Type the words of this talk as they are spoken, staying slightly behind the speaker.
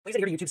Please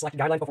adhere to YouTube's selected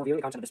guidelines before viewing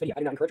the content of this video. I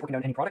do not encourage or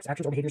condone any products,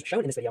 actions, or behaviors shown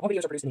in this video. All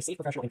videos are produced in a safe,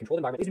 professional, and controlled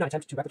environment. Please do not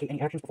attempt to replicate any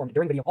actions performed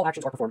during video. All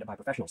actions are performed by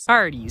professionals.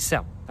 Alrighty,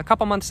 so a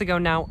couple months ago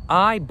now,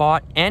 I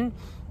bought an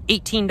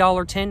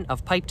 $18 tin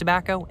of pipe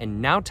tobacco,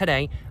 and now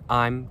today,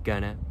 I'm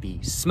gonna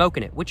be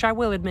smoking it, which I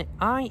will admit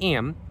I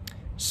am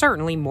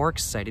certainly more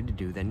excited to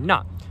do than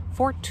not,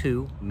 for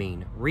two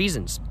main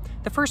reasons.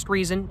 The first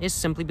reason is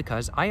simply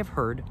because I have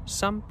heard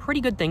some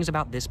pretty good things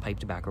about this pipe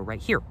tobacco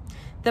right here.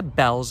 The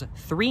Bell's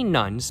Three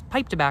Nuns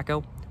pipe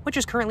tobacco, which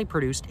is currently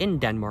produced in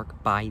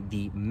Denmark by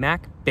the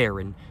Mac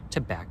Baren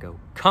Tobacco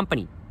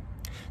Company.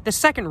 The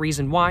second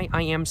reason why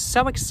I am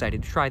so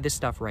excited to try this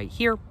stuff right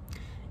here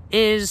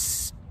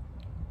is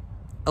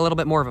a little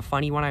bit more of a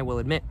funny one, I will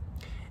admit.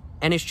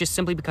 And it's just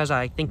simply because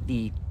I think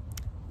the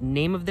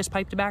name of this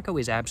pipe tobacco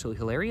is absolutely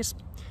hilarious.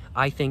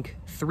 I think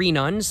Three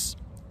Nuns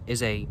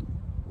is a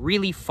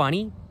really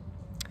funny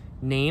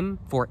name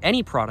for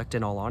any product,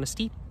 in all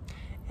honesty.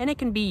 And it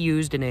can be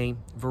used in a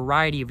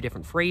variety of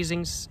different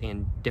phrasings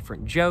and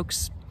different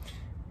jokes.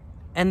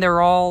 And they're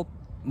all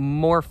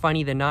more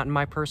funny than not, in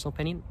my personal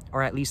opinion,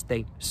 or at least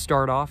they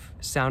start off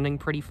sounding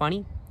pretty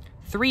funny.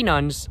 Three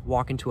nuns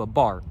walk into a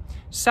bar.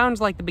 Sounds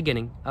like the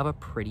beginning of a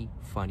pretty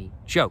funny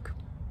joke.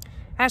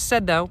 As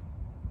said, though,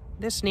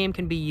 this name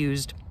can be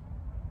used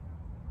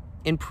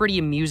in pretty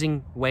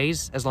amusing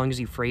ways as long as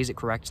you phrase it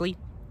correctly.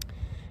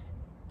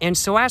 And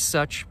so as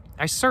such,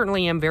 I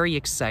certainly am very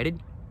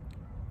excited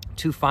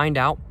to find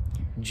out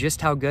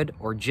just how good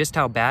or just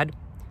how bad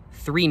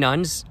Three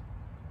Nuns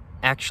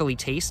actually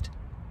taste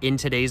in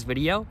today's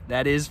video.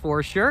 That is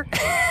for sure.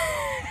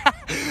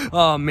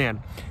 Oh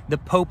man, the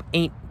Pope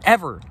ain't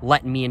ever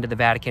letting me into the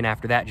Vatican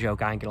after that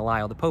joke, I ain't gonna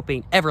lie. The Pope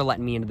ain't ever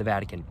letting me into the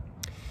Vatican.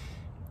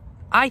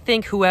 I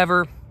think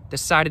whoever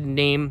decided to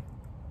name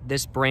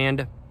this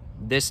brand,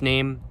 this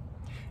name,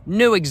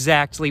 knew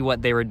exactly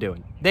what they were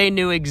doing. They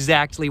knew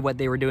exactly what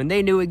they were doing.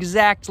 They knew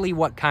exactly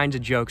what kinds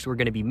of jokes were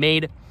gonna be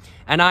made.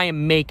 And I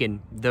am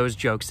making those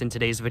jokes in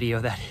today's video,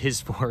 that is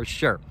for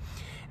sure.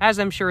 As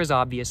I'm sure is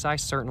obvious, I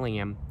certainly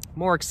am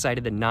more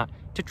excited than not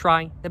to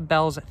try the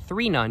Bell's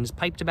Three Nuns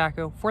pipe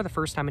tobacco for the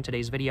first time in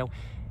today's video.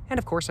 And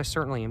of course, I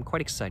certainly am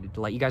quite excited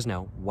to let you guys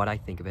know what I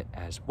think of it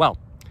as well.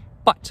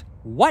 But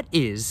what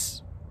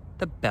is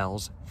the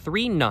Bell's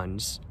Three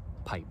Nuns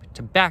pipe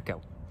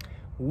tobacco?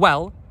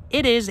 Well,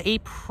 it is a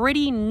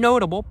pretty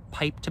notable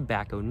pipe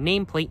tobacco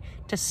nameplate,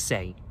 to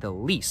say the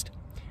least,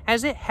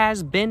 as it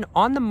has been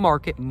on the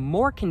market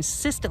more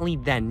consistently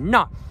than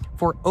not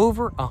for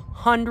over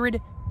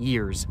 100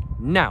 years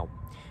now,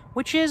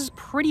 which is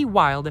pretty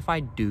wild if I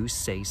do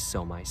say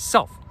so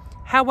myself.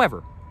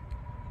 However,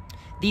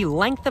 the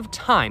length of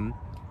time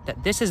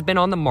that this has been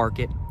on the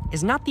market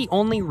is not the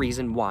only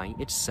reason why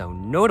it's so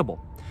notable.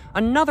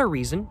 Another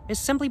reason is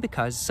simply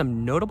because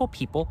some notable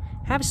people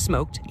have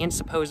smoked and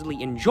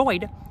supposedly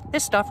enjoyed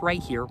this stuff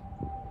right here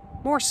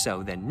more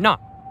so than not.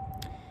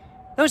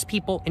 Those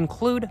people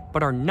include,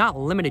 but are not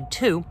limited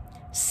to,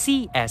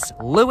 C.S.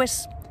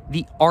 Lewis,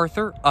 the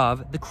author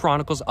of the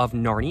Chronicles of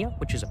Narnia,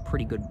 which is a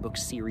pretty good book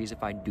series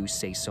if I do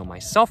say so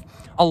myself,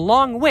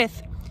 along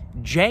with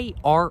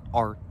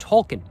J.R.R.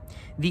 Tolkien,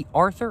 the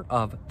author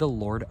of The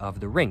Lord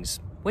of the Rings,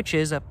 which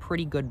is a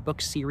pretty good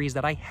book series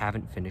that I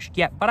haven't finished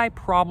yet, but I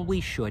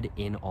probably should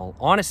in all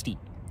honesty.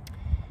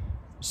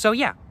 So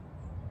yeah,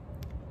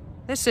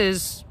 this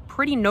is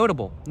pretty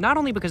notable, not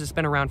only because it's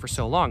been around for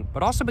so long,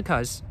 but also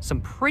because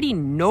some pretty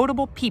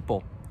notable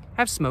people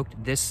have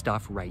smoked this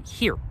stuff right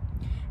here.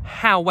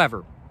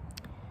 However,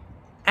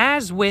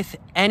 as with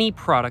any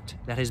product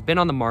that has been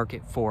on the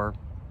market for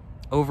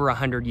over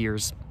 100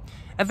 years,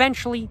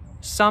 eventually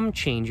some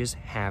changes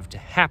have to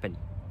happen.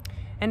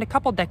 And a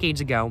couple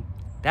decades ago,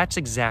 that's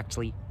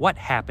exactly what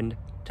happened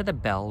to the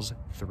Bell's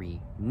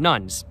Three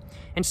Nuns.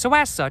 And so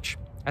as such,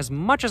 as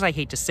much as I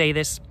hate to say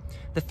this,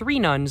 the Three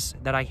Nuns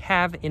that I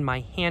have in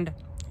my hand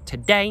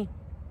today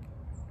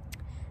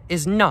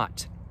is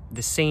not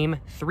the same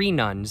Three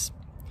Nuns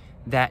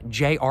that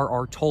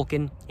J.R.R.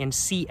 Tolkien and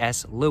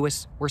C.S.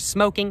 Lewis were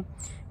smoking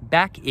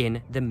back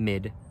in the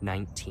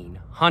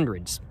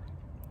mid-1900s.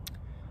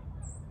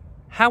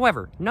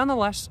 However,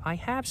 nonetheless, I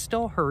have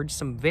still heard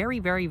some very,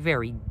 very,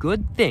 very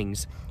good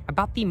things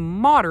about the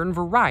modern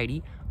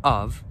variety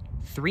of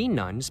Three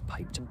Nuns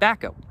pipe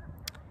tobacco.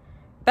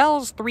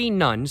 Bell's Three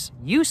Nuns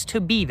used to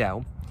be,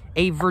 though,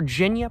 a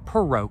Virginia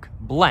Baroque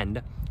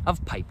blend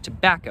of pipe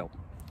tobacco.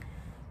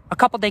 A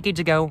couple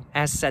decades ago,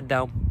 as said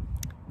though,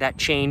 that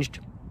changed,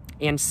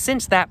 and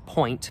since that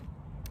point,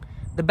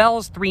 the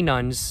Bell's Three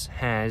Nuns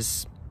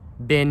has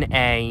been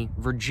a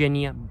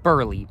Virginia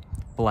Burley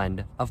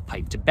blend of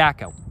pipe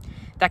tobacco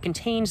that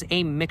contains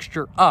a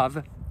mixture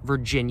of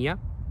Virginia,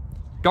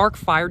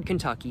 dark-fired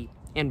Kentucky,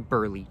 and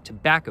Burley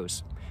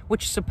tobaccos,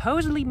 which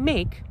supposedly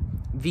make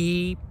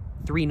the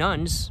Three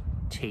Nuns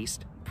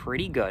taste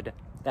pretty good,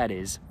 that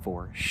is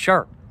for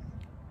sure.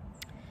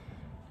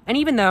 And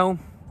even though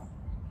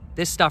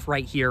this stuff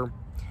right here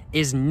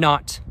is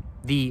not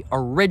the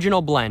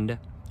original blend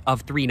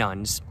of Three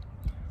Nuns,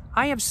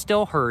 I have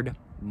still heard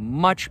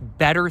much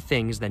better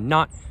things than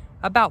not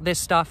about this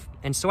stuff,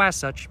 and so as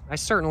such, I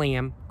certainly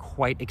am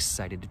quite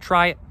excited to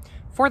try it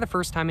for the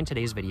first time in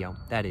today's video,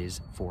 that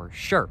is for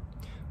sure.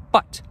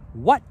 But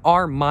what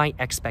are my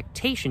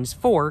expectations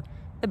for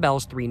the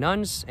Bell's Three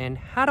Nuns, and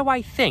how do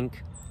I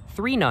think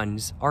Three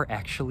Nuns are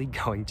actually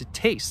going to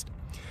taste?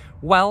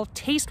 Well,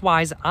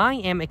 taste-wise, I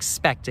am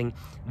expecting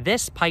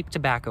this pipe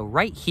tobacco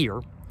right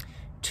here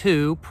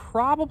to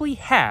probably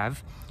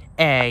have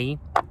a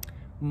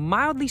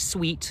mildly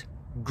sweet,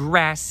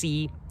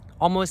 grassy,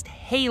 almost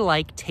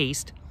hay-like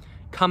taste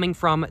coming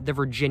from the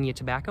Virginia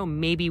tobacco,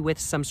 maybe with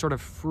some sort of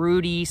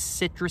fruity,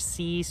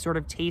 citrusy sort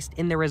of taste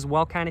in there as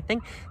well kind of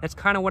thing. That's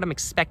kind of what I'm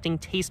expecting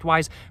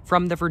taste-wise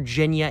from the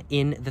Virginia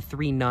in the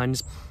Three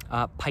Nuns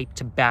pipe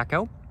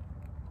tobacco.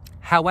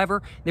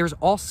 However, there's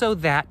also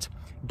that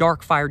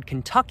dark-fired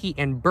Kentucky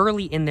and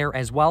Burley in there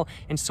as well,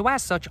 and so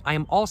as such, I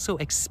am also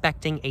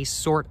expecting a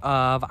sort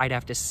of, I'd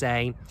have to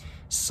say,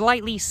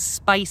 slightly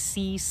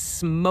spicy,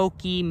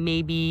 smoky,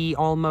 maybe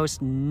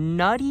almost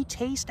nutty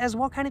taste as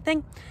well kind of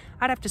thing.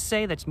 I'd have to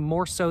say that's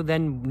more so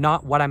than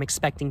not what I'm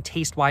expecting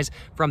taste-wise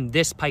from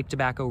this pipe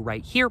tobacco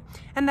right here,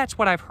 and that's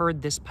what I've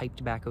heard this pipe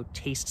tobacco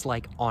tastes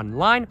like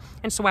online,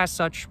 and so as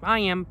such, I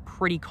am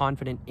pretty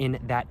confident in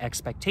that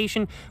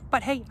expectation,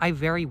 but hey, I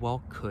very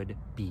well could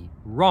be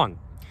wrong.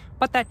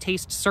 But that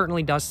taste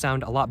certainly does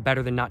sound a lot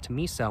better than not to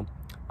me, so,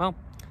 well,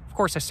 of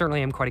course, I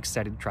certainly am quite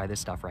excited to try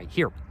this stuff right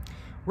here.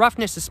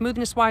 Roughness to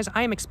smoothness-wise,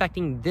 I am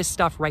expecting this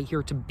stuff right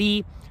here to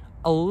be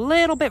a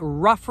little bit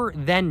rougher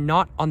than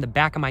not on the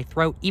back of my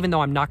throat, even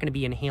though I'm not going to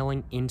be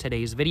inhaling in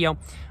today's video.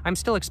 I'm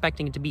still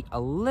expecting it to be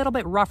a little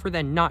bit rougher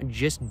than not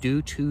just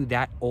due to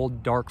that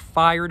old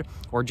dark-fired,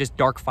 or just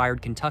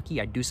dark-fired Kentucky,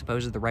 I do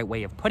suppose is the right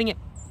way of putting it.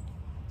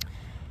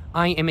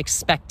 I am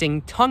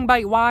expecting tongue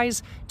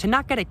bite-wise to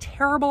not get a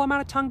terrible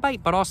amount of tongue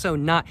bite, but also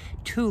not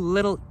too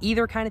little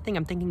either kind of thing.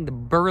 I'm thinking the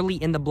Burley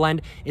in the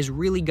blend is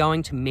really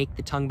going to make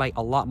the tongue bite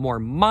a lot more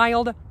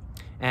mild,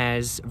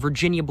 as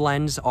Virginia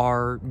blends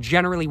are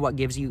generally what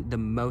gives you the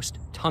most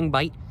tongue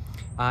bite.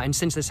 And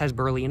since this has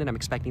Burley in it, I'm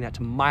expecting that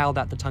to mild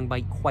out the tongue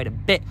bite quite a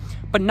bit,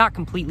 but not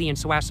completely, and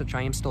so as such,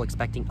 I am still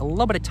expecting a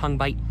little bit of tongue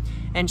bite.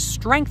 And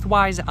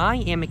strength-wise, I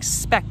am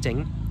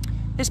expecting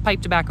this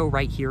pipe tobacco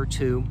right here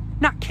to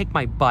not kick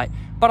my butt,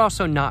 but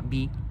also not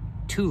be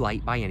too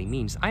light by any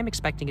means. I'm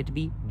expecting it to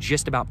be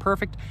just about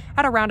perfect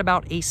at around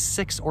about a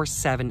 6 or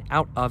 7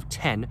 out of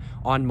 10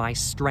 on my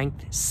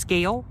strength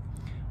scale,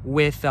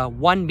 with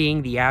 1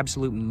 being the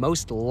absolute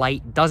most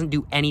light, doesn't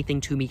do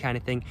anything to me kind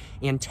of thing,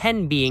 and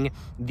 10 being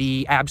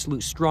the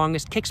absolute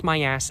strongest, kicks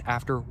my ass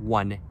after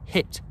 1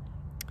 hit.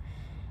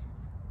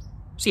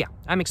 So yeah,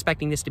 I'm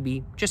expecting this to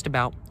be just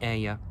about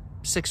a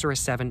 6 or a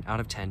 7 out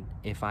of 10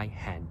 if I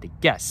had to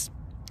guess.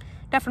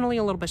 Definitely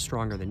a little bit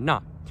stronger than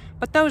not.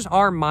 But those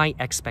are my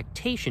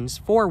expectations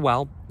for,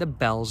 well, the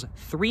Bell's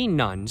Three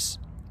Nuns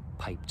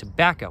pipe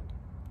tobacco.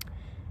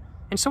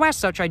 And so as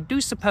such, I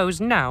do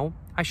suppose now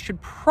I should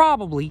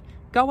probably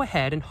go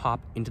ahead and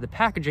hop into the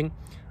packaging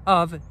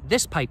of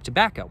this pipe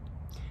tobacco.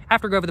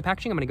 After I go over the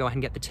packaging, I'm going to go ahead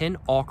and get the tin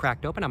all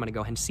cracked open. I'm going to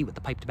go ahead and see what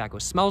the pipe tobacco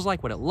smells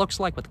like, what it looks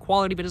like, what the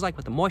quality of it is like,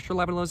 what the moisture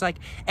level is like,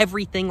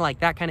 everything like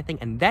that kind of thing.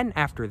 And then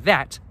after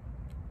that,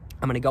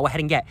 I'm going to go ahead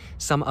and get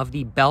some of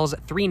the Bell's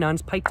Three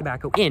Nuns pipe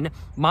tobacco in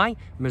my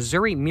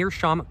Missouri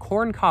Meerschaum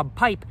corncob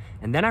pipe,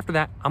 and then after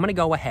that, I'm going to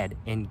go ahead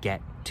and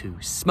get to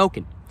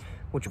smoking,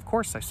 which of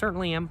course I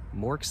certainly am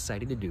more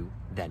excited to do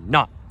than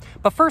not.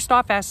 But first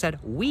off, as said,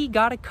 we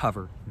got to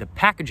cover the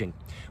packaging,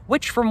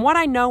 which from what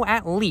I know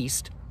at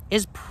least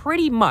is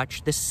pretty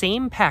much the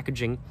same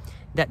packaging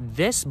that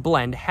this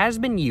blend has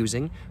been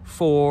using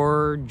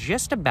for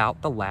just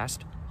about the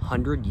last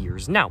 100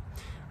 years now.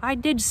 I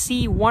did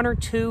see 1 or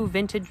 2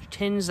 vintage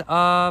tins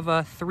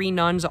of Three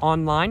Nuns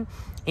online,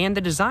 and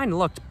the design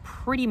looked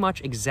pretty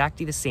much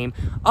exactly the same,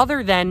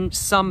 other than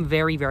some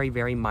very, very,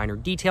 very minor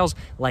details,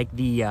 like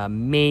the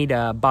made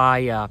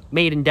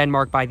in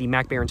Denmark by the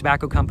Mac Baren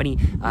Tobacco Company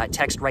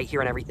text right here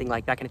and everything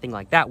like that kind of thing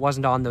like that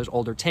wasn't on those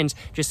older tins,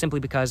 just simply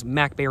because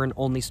Mac Baren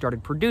only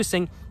started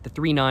producing the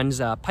Three Nuns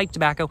pipe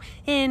tobacco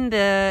in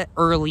the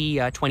early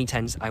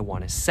 2010s, I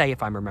want to say,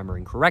 if I'm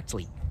remembering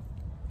correctly.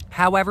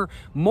 However,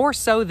 more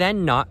so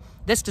than not,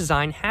 this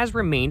design has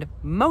remained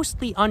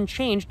mostly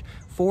unchanged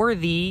for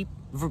the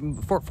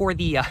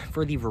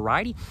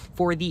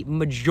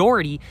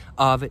majority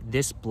of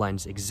this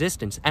blend's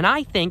existence. And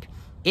I think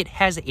it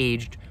has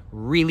aged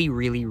really,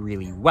 really,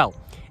 really well.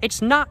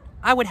 It's not,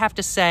 I would have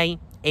to say,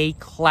 a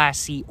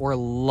classy or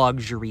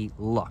luxury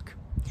look,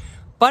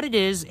 but it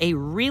is a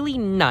really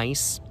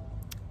nice,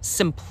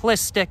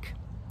 simplistic,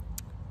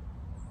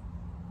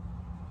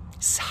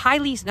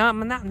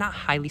 not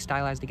highly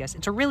stylized, I guess.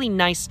 It's a really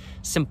nice,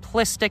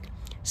 simplistic,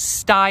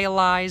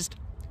 stylized,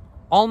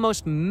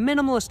 almost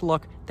minimalist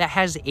look that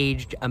has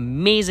aged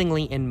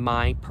amazingly in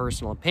my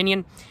personal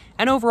opinion.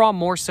 And overall,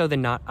 more so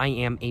than not, I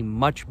am a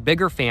much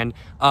bigger fan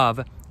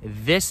of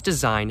this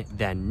design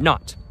than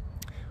not.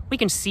 We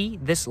can see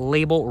this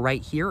label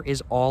right here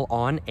is all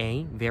on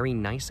a very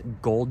nice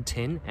gold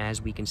tin,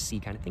 as we can see,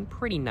 kind of thing.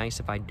 Pretty nice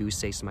if I do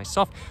say so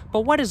myself.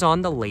 But what is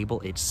on the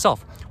label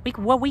itself?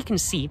 What we can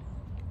see,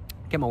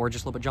 get my words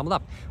just a little bit jumbled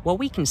up. What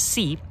we can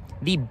see,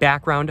 the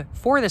background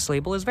for this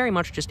label is very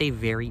much just a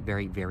very,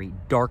 very, very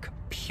dark,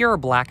 pure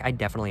black, I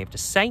definitely have to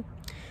say,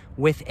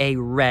 with a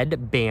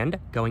red band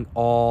going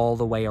all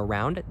the way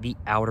around the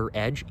outer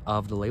edge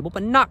of the label,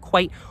 but not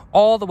quite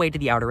all the way to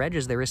the outer edge,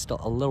 as there is still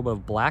a little bit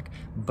of black,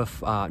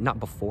 not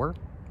before,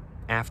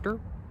 after,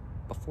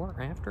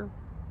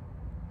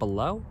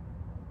 below,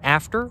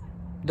 after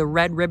the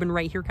red ribbon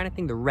right here kind of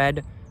thing, the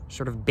red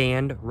sort of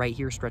band right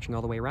here stretching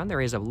all the way around.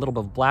 There is a little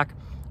bit of black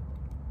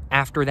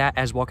after that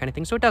as well kind of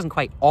thing, so it doesn't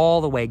quite all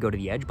the way go to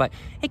the edge, but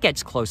it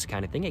gets close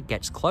kind of thing. It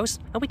gets close,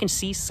 and we can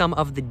see some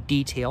of the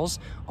details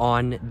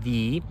on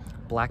the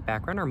black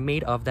background are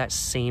made of that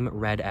same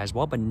red as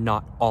well, but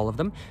not all of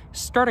them.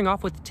 Starting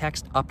off with the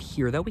text up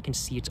here, though, we can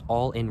see it's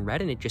all in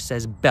red, and it just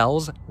says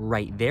Bells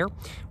right there,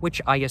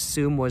 which I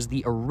assume was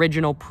the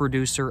original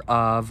producer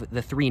of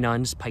the Three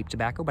Nuns pipe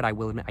tobacco, but I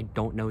will admit I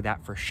don't know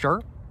that for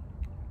sure.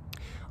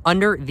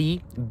 Under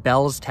the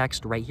Bells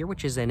text right here,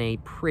 which is in a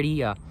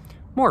pretty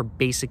more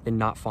basic than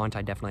not font,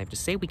 I definitely have to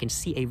say, we can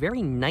see a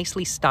very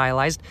nicely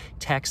stylized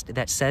text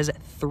that says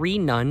Three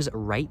Nuns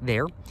right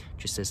there.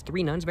 Just says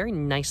Three Nuns, very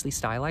nicely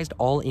stylized,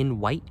 all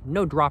in white,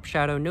 no drop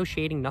shadow, no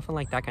shading, nothing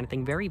like that kind of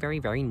thing. Very, very,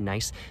 very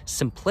nice,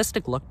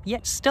 simplistic look,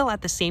 yet still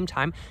at the same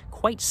time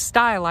quite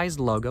stylized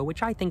logo,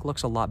 which I think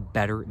looks a lot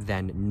better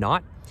than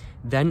not.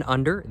 Then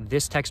under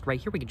this text right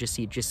here, we can just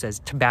see it just says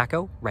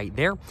tobacco right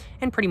there,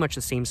 and pretty much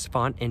the same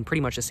font,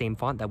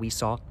 that we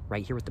saw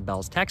right here with the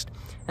Bells text.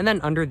 And then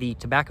under the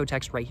tobacco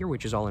text right here,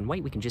 which is all in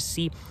white, we can just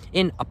see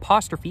in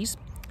apostrophes,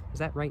 is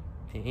that right?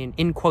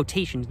 In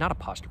quotations, not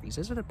apostrophes.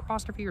 Is it an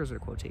apostrophe or is it a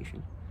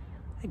quotation?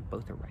 I think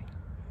both are right,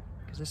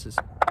 because this is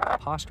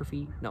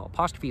apostrophe. No,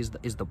 apostrophe is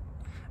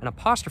an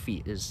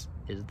apostrophe is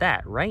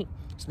that, right?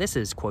 So this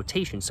is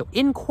quotation. So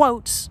in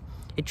quotes,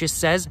 it just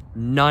says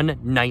none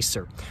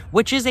nicer,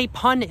 which is a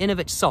pun in of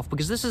itself,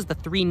 because this is the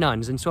Three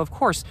Nuns, and so of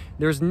course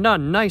there's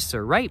none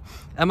nicer, right?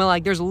 I mean,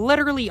 like, there's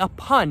literally a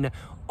pun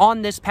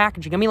on this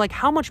packaging. I mean, like,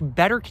 how much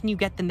better can you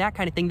get than that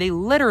kind of thing? They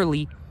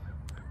literally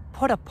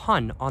put a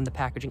pun on the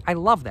packaging. I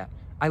love that.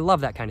 I love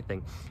that kind of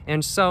thing.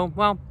 And so,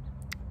 well,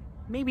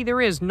 maybe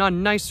there is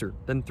none nicer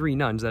than Three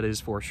Nuns, that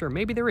is for sure.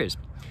 Maybe there is.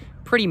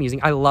 Pretty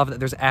amusing. I love that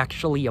there's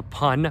actually a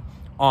pun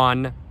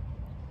on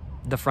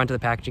the front of the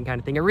packaging kind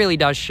of thing. It really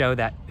does show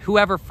that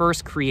whoever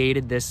first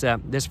created this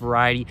this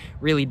variety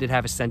really did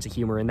have a sense of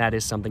humor, and that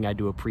is something I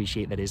do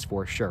appreciate, that is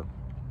for sure.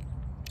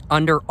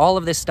 Under all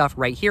of this stuff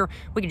right here,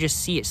 we can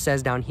just see it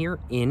says down here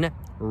in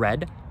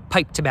red,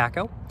 pipe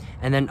tobacco,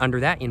 and then under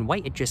that in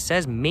white, it just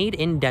says made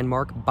in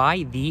Denmark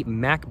by the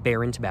Mac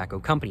Baren Tobacco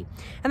Company.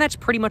 And that's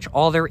pretty much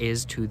all there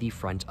is to the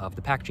front of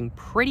the packaging.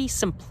 Pretty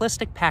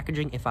simplistic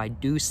packaging, if I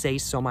do say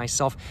so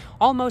myself.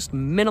 Almost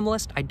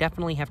minimalist, I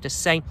definitely have to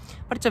say,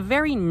 but it's a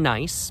very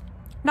nice,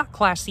 not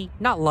classy,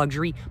 not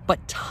luxury,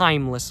 but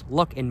timeless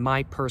look in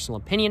my personal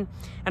opinion.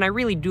 And I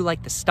really do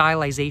like the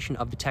stylization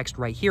of the text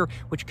right here,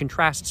 which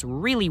contrasts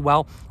really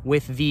well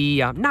with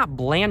the, not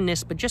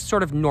blandness, but just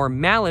sort of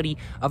normality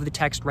of the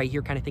text right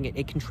here kind of thing.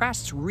 It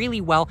contrasts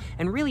really well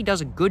and really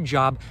does a good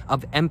job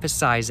of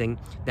emphasizing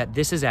that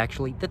this is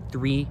actually the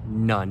Three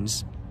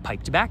Nuns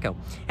pipe tobacco.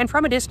 And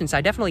from a distance, I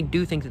definitely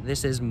do think that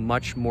this is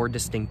much more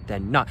distinct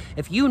than not.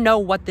 If you know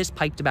what this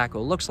pipe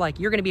tobacco looks like,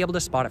 you're going to be able to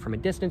spot it from a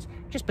distance,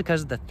 just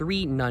because the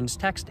Three Nuns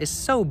text is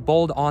so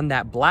bold on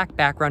that black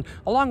background,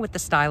 along with the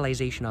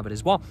stylization of it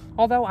as well.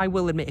 Although I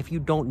will admit, if you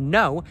don't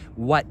know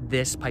what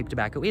this pipe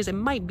tobacco is, it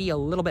might be a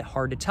little bit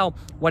hard to tell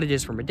what it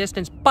is from a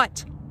distance,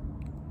 but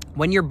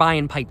when you're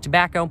buying pipe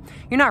tobacco,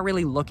 you're not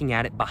really looking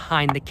at it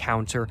behind the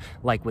counter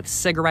like with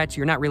cigarettes.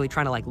 You're not really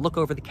trying to like look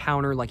over the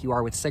counter like you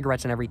are with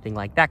cigarettes and everything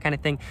like that kind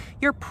of thing.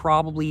 You're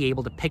probably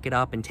able to pick it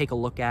up and take a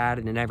look at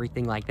it and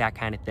everything like that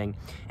kind of thing.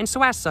 And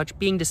so as such,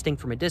 being distinct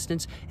from a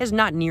distance is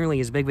not nearly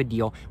as big of a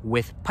deal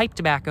with pipe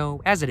tobacco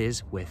as it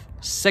is with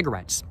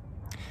cigarettes.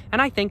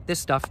 And I think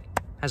this stuff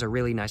has a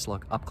really nice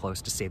look up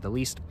close, to say the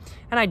least.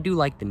 And I do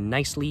like the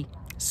nicely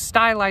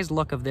stylized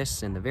look of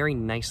this and the very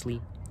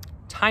nicely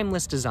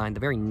timeless design, the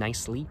very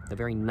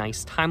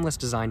nice timeless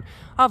design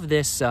of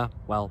this,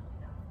 well,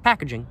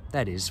 packaging,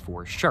 that is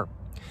for sure.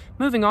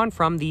 Moving on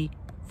from the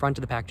front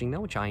of the packaging,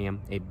 though, which I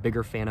am a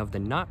bigger fan of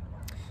than not.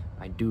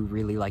 I do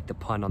really like the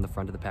pun on the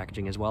front of the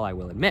packaging as well, I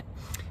will admit.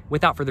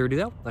 Without further ado,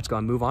 though, let's go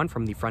and move on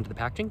from the front of the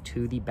packaging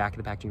to the back of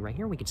the packaging right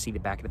here. We can see the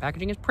back of the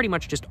packaging is pretty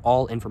much just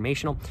all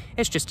informational.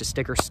 It's just a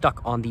sticker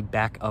stuck on the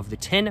back of the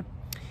tin.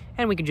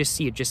 And we can just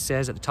see it just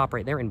says at the top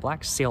right there in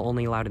black, sale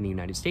only allowed in the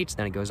United States.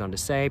 Then it goes on to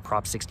say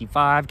Prop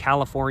 65,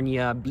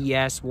 California,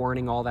 BS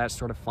warning, all that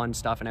sort of fun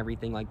stuff and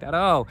everything like that.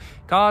 Oh,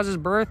 causes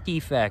birth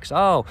defects.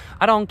 Oh,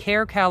 I don't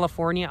care,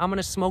 California. I'm going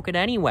to smoke it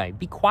anyway.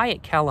 Be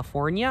quiet,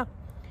 California.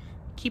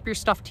 Keep your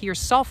stuff to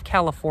yourself,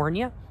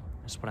 California.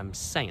 That's what I'm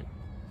saying.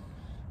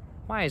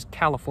 Why is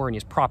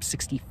California's Prop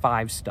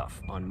 65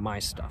 stuff on my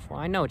stuff? Well,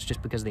 I know it's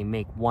just because they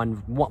make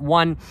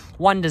one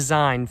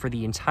design for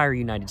the entire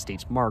United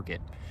States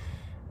market.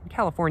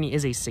 California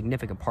is a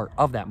significant part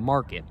of that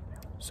market,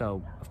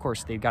 so of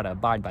course they've got to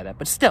abide by that.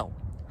 But still,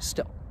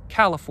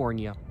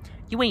 California,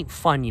 you ain't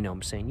fun, you know what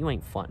I'm saying? You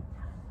ain't fun.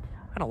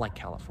 I don't like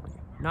California.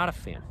 Not a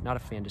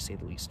fan to say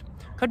the least.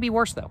 Could be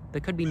worse though.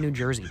 That could be New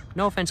Jersey.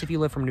 No offense if you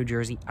live from New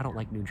Jersey. I don't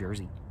like New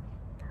Jersey.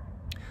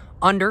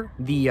 Under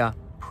the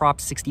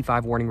Prop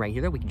 65 warning right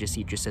here, we can just see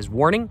it just says,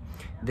 warning,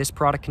 this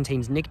product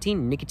contains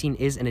nicotine. Nicotine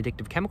is an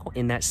addictive chemical,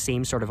 in that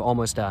same sort of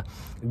almost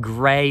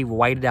gray,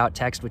 whited out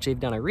text, which they've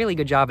done a really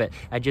good job at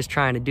just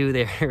trying to do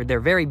their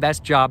very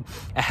best job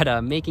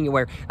at making it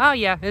where, oh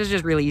yeah, it's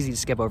just really easy to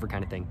skip over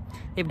kind of thing.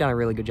 They've done a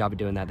really good job of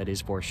doing that, that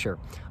is for sure.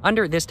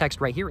 Under this text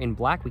right here in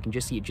black, we can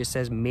just see it just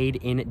says made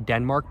in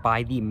Denmark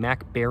by the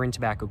Mac Baren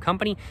Tobacco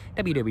Company,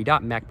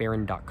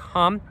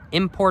 www.macbaren.com,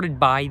 imported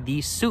by the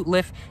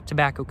Sootliff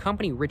Tobacco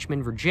Company,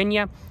 Richmond,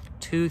 Virginia,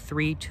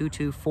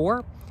 23224,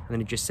 and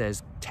then it just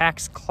says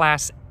tax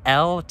class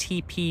L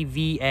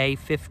TPVA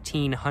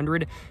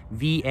 1500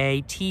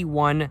 VA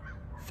T1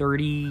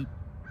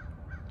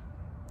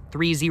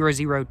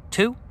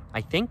 3002,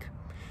 I think.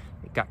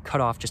 It got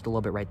cut off just a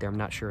little bit right there. I'm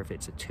not sure if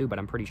it's a 2, but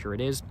I'm pretty sure it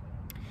is.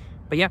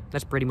 But yeah,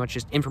 that's pretty much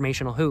just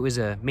informational, who it was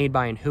made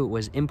by and who it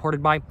was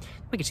imported by.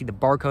 We can see the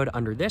barcode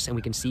under this, and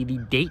we can see the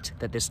date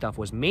that this stuff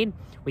was made.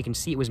 We can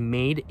see it was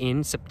made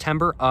in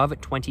September of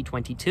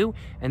 2022,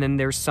 and then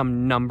there's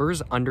some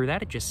numbers under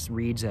that. It just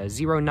reads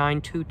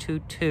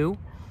 09222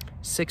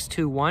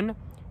 621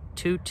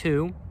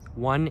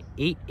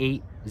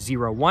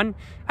 2218801.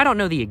 I don't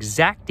know the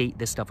exact date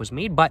this stuff was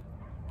made, but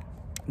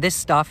this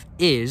stuff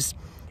is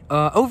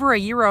over a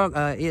year old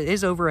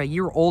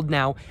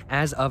now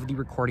as of the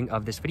recording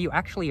of this video.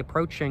 Actually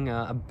approaching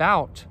as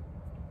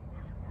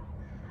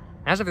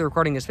of the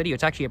recording of this video,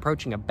 it's actually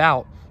approaching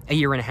about a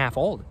year and a half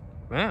old.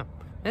 Yeah.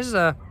 This is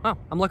well,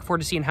 I'm looking forward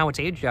to seeing how it's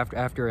aged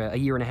after a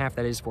year and a half,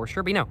 that is for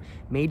sure. But you know,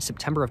 made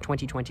September of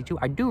 2022.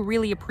 I do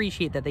really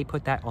appreciate that they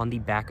put that on the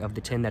back of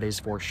the tin, that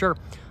is for sure.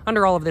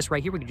 Under all of this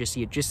right here, we can just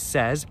see it just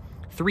says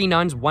 3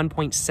 Nuns,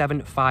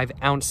 1.75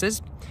 ounces.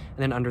 And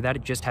then under that,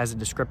 it just has a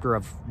descriptor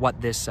of what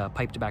this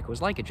pipe tobacco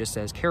is like. It just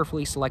says,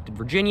 carefully selected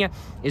Virginia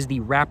is the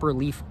wrapper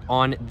leaf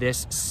on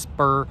this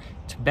spur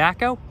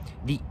tobacco.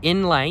 The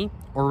inlay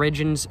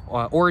origins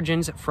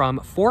from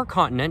 4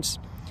 continents.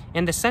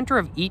 And the center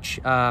of each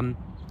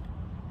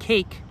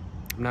cake,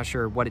 I'm not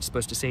sure what it's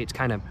supposed to say, it's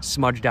kind of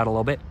smudged out a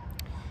little bit,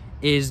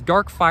 is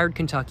dark-fired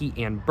Kentucky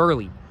and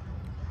Burley.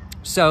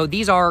 So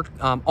these are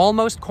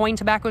almost coin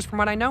tobaccos from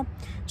what I know.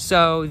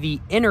 So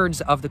the innards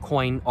of the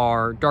coin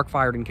are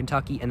dark-fired in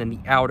Kentucky, and then the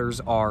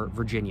outers are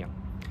Virginia.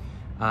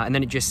 And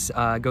then it just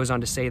goes on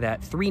to say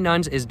that 3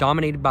 Nuns is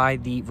dominated by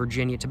the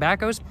Virginia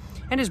tobaccos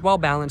and is well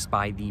balanced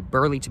by the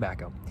Burley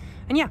tobacco.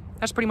 And yeah,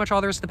 that's pretty much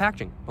all there is to the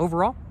packaging.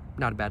 Overall,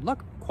 not a bad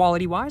look.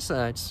 Quality-wise,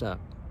 it's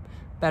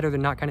better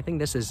than not kind of thing.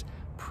 This is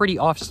pretty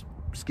off,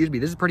 excuse me,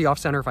 this is pretty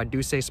off-center if I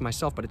do say so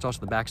myself, but it's also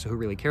the back, so who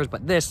really cares?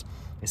 But this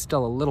is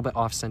still a little bit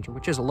off-center,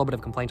 which is a little bit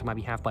of a complaint on my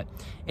behalf, but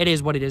it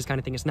is what it is kind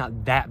of thing. It's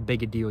not that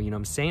big a deal, you know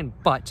what I'm saying?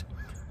 But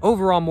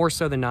overall, more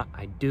so than not,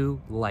 I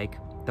do like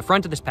the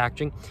front of this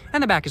packaging,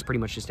 and the back is pretty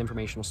much just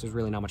informational, so there's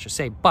really not much to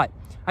say. But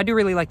I do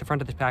really like the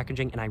front of this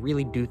packaging, and I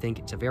really do think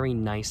it's a very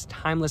nice,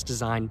 timeless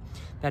design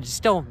that is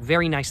still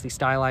very nicely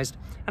stylized,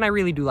 and I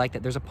really do like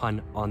that there's a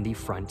pun on the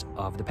front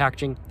of the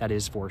packaging, that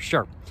is for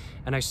sure.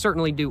 And I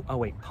certainly do, oh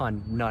wait,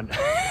 pun, none.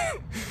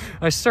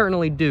 I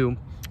certainly do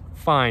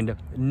find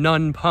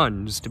nun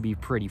puns to be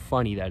pretty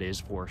funny, that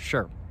is for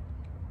sure.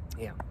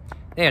 Yeah,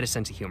 they had a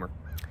sense of humor.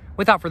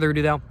 Without further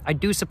ado though, I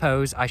do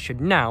suppose I should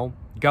now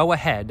go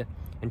ahead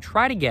and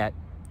try to get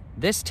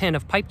this tin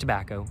of pipe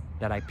tobacco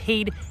that I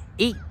paid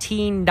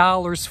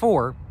 $18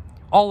 for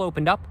all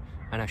opened up,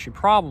 and I should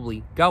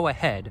probably go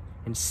ahead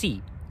and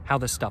see how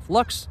this stuff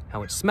looks,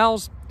 how it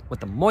smells,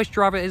 what the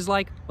moisture of it is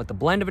like, what the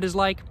blend of it is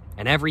like,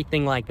 and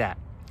everything like that.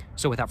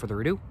 So without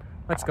further ado,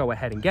 let's go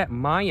ahead and get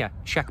my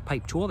check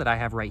pipe tool that I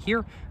have right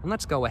here, and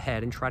let's go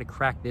ahead and try to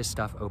crack this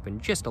stuff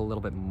open just a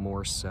little bit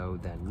more so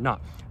than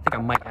not. I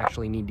think I might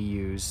actually need to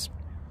use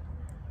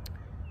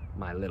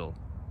my little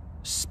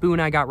spoon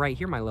I got right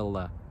here, my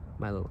little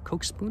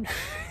Coke spoon.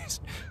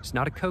 It's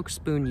not a Coke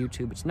spoon,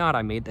 YouTube. It's not.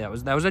 I made that.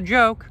 Was a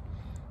joke.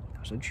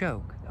 That was a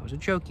joke. That was a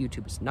joke,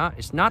 YouTube. It's not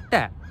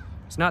that.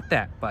 It's not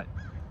that. But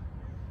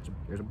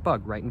there's a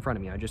bug right in front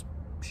of me. I just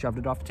shoved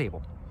it off the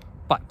table.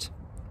 But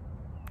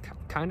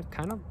kind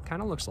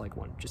of looks like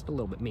one. Just a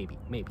little bit, maybe.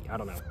 I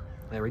don't know.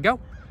 There we go.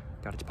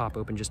 Got it to pop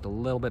open just a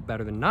little bit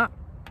better than not.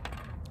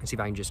 Let's see if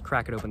I can just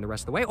crack it open the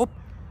rest of the way. Oh,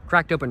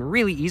 cracked open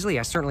really easily.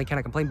 I certainly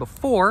cannot complain.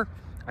 Before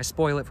I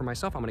spoil it for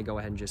myself, I'm going to go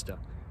ahead and just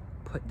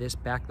put this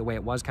back the way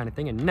it was kind of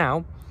thing. And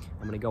now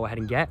I'm going to go ahead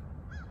and get,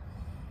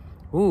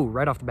 ooh,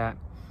 right off the bat,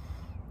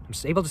 I'm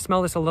just able to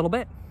smell this a little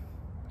bit.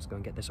 Let's go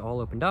and get this all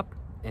opened up.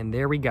 And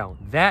there we go.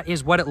 That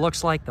is what it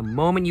looks like the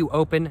moment you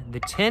open the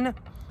tin.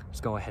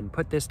 Let's go ahead and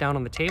put this down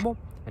on the table.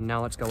 And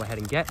now let's go ahead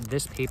and get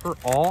this paper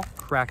all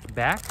cracked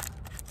back.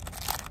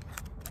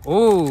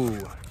 Oh,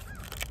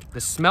 the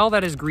smell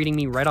that is greeting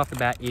me right off the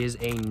bat is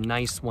a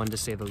nice one, to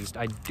say the least.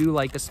 I do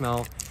like the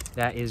smell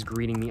that is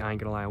greeting me, I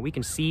ain't gonna lie. We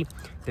can see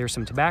there's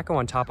some tobacco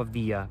on top of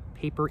the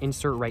paper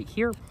insert right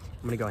here.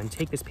 I'm gonna go ahead and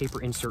take this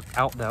paper insert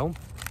out though.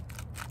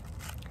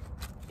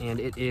 And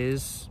it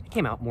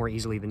came out more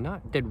easily than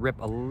not. It did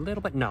rip a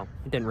little bit. No,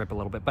 it didn't rip a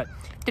little bit, but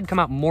it did come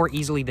out more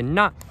easily than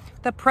not.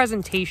 The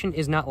presentation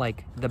is not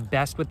like the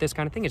best with this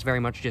kind of thing. It's very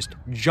much just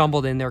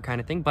jumbled in there kind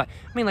of thing. But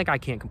I mean, like, I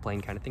can't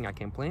complain kind of thing. I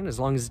can't complain as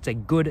long as it's a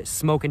good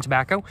smoking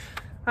tobacco.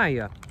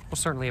 I will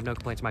certainly have no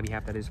complaints on my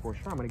behalf, that is for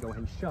sure. I'm gonna go ahead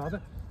and shove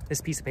this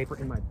piece of paper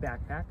in my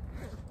backpack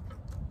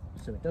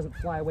so it doesn't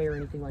fly away or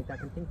anything like that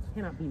kind of thing.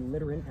 Cannot be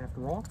littering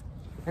after all.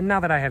 And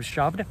now that I have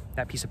shoved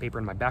that piece of paper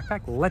in my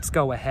backpack, let's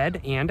go ahead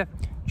and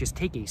just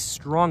take a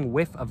strong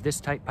whiff of this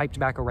type pipe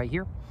tobacco right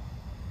here.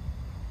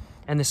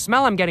 And the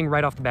smell I'm getting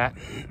right off the bat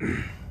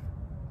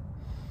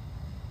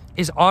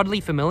is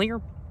oddly familiar.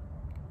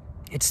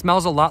 It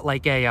smells a lot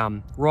like a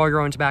roll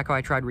your own tobacco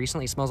I tried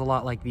recently. It smells a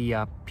lot like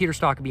the Peter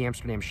Stokkebye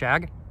Amsterdam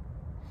Shag.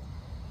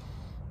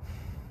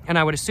 And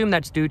I would assume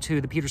that's due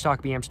to the Peter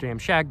Stokkebye Amsterdam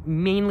Shag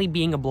mainly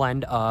being a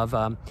blend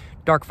of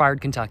dark-fired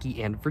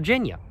Kentucky and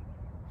Virginia.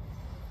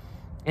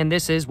 And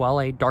this is, well,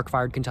 a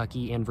dark-fired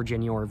Kentucky and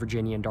Virginia, or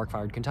Virginia and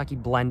dark-fired Kentucky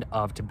blend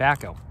of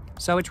tobacco.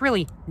 So it's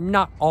really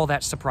not all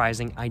that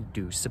surprising, I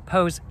do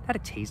suppose,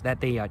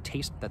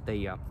 that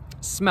they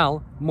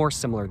smell more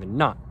similar than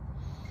not.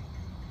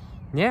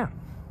 Yeah.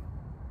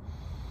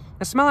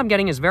 The smell I'm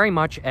getting is very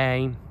much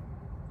a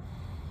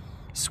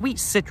sweet,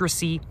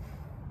 citrusy,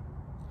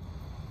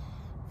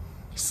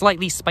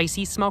 slightly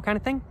spicy smell kind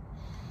of thing.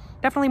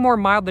 Definitely more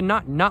mild than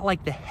not. Not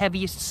like the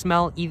heaviest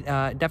smell,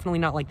 definitely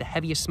not like the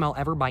heaviest smell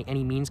ever by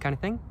any means kind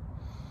of thing.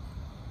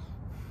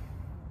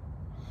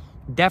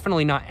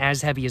 Definitely not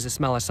as heavy as a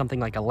smell as something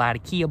like a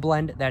Latakia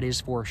blend, that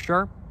is for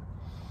sure.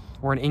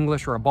 Or an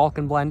English or a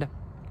Balkan blend.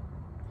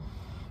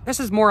 This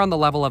is more on the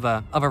level of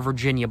a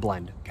Virginia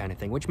blend kind of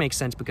thing, which makes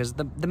sense because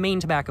the main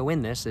tobacco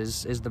in this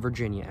is the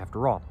Virginia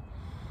after all.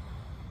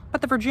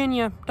 But the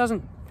Virginia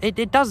doesn't,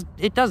 it does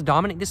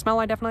dominate the smell,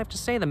 I definitely have to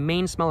say. The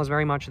main smell is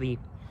very much the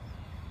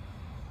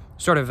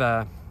sort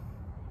of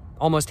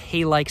almost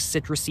hay-like,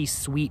 citrusy,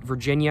 sweet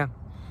Virginia.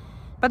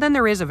 But then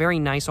there is a very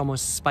nice,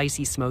 almost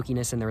spicy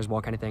smokiness in there as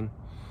well kind of thing.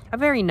 A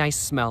very nice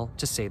smell,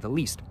 to say the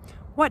least.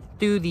 What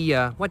does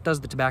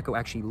the tobacco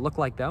actually look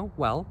like, though?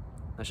 Well,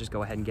 let's just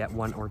go ahead and get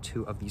one or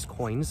two of these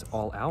coins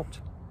all out.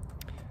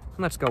 And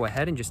let's go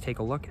ahead and just take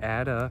a look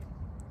at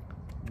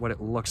what it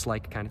looks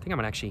like kind of thing. I'm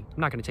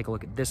not going to take a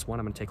look at this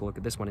one. I'm going to take a look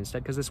at this one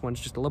instead, because this one's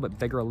just a little bit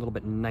bigger, a little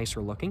bit nicer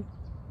looking.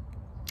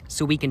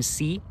 So we can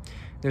see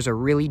there's a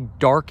really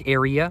dark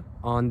area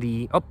on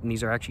the, oh, and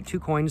these are actually two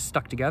coins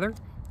stuck together.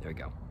 There we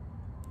go.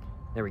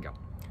 There we go.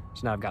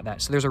 So now I've got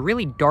that. So there's a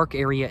really dark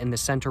area in the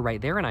center right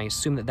there, and I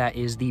assume that that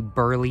is the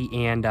Burley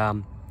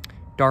and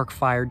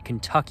dark-fired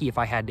Kentucky, if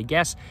I had to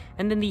guess.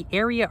 And then the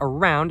area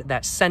around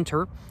that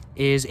center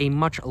is a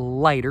much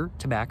lighter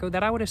tobacco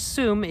that I would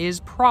assume is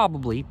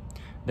probably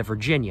the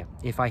Virginia,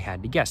 if I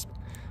had to guess.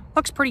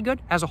 Looks pretty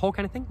good as a whole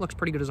kind of thing. Looks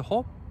pretty good as a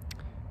whole.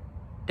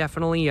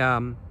 Definitely,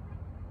 not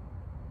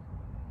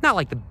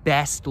like the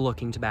best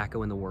looking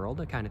tobacco in the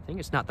world, kind of thing.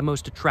 It's not the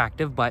most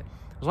attractive, but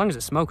as long as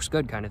it smokes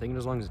good kind of thing, and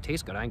as long as it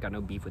tastes good, I ain't got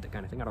no beef with it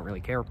kind of thing. I don't really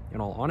care, in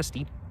all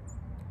honesty.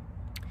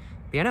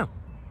 But yeah, no.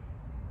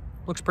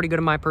 Looks pretty good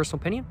in my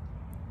personal opinion.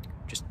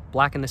 Just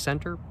black in the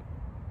center,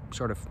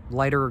 sort of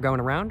lighter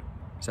going around.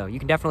 So you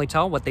can definitely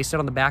tell what they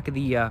said on the back of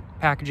the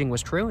packaging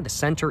was true. The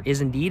center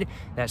is indeed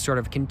that sort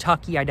of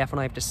Kentucky, I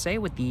definitely have to say,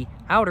 with the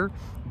outer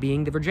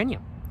being the Virginia.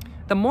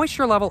 The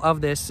moisture level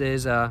of this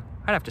is, I'd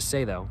have to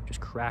say though, just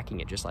cracking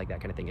it just like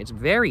that kind of thing. It's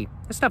very,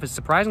 this stuff is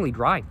surprisingly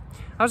dry.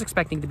 I was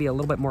expecting it to be a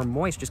little bit more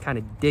moist, just kind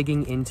of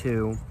digging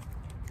into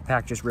the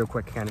pack just real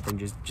quick kind of thing,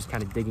 just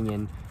kind of digging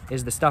in.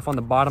 Is the stuff on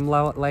the bottom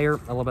layer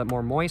a little bit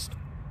more moist?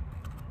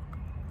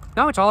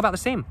 No, it's all about the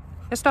same.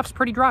 This stuff's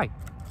pretty dry.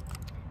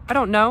 I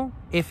don't know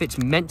if it's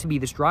meant to be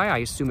this dry. I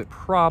assume it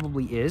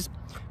probably is.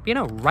 But you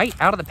know, right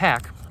out of the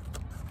pack,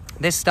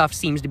 this stuff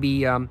seems to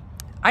be,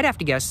 I'd have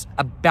to guess,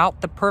 about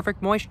the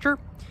perfect moisture.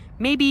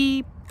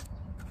 Maybe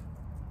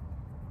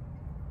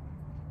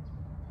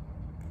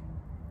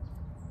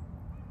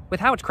with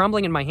how it's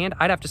crumbling in my hand,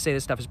 I'd have to say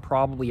this stuff is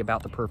probably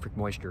about the perfect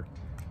moisture.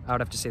 I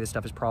would have to say this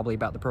stuff is probably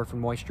about the perfect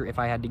moisture if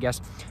I had to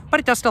guess. But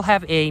it does still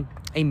have a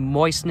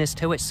moistness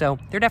to it, so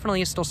there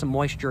definitely is still some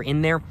moisture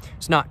in there.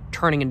 It's not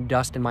turning into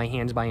dust in my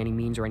hands by any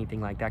means or anything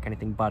like that kind of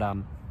thing. But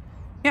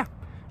yeah,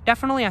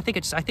 definitely I think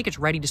it's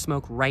ready to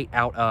smoke right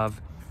out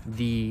of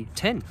the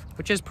tin,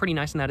 which is pretty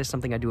nice, and that is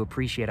something I do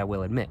appreciate, I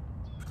will admit.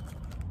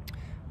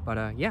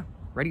 But yeah,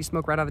 ready to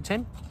smoke right out of the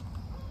tin.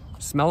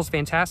 Smells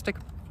fantastic.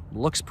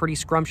 Looks pretty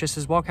scrumptious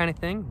as well kind of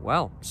thing.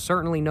 Well,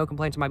 certainly no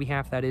complaints on my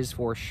behalf, that is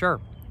for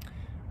sure.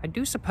 I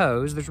do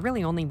suppose there's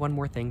really only one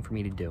more thing for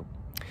me to do,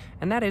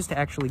 and that is to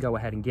actually go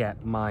ahead and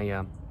get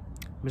my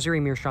Missouri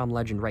Meerschaum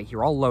Legend right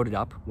here, all loaded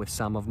up with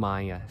some of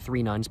my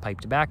Three Nuns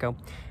pipe tobacco.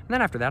 And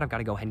then after that, I've got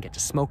to go ahead and get to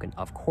smoking,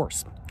 of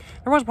course.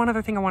 There was one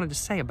other thing I wanted to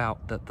say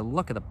about the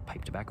look of the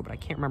pipe tobacco, but I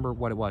can't remember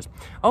what it was.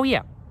 Oh,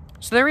 yeah.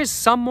 So there is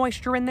some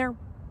moisture in there,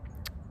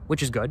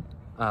 which is good.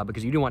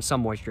 Because you do want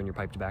some moisture in your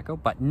pipe tobacco,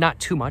 but not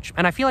too much.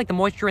 And I feel like the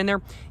moisture in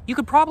there, you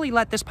could probably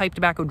let this pipe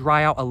tobacco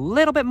dry out a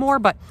little bit more,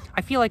 but I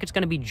feel like it's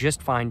going to be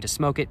just fine to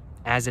smoke it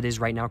as it is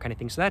right now kind of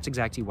thing. So that's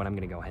exactly what I'm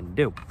going to go ahead and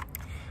do.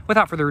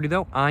 Without further ado,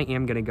 though, I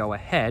am going to go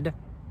ahead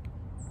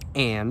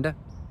and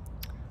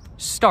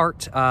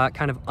start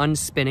kind of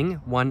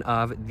unspinning one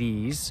of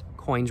these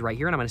coins right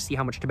here, and I'm going to see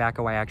how much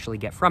tobacco I actually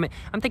get from it.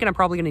 I'm thinking I'm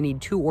probably going to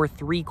need 2 or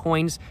 3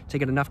 coins to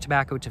get enough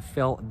tobacco to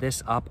fill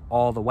this up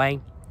all the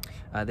way.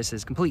 This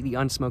is completely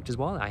unsmoked as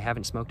well. I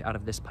haven't smoked out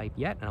of this pipe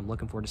yet, and I'm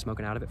looking forward to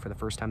smoking out of it for the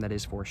first time, that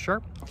is for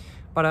sure.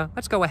 But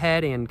let's go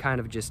ahead and kind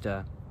of just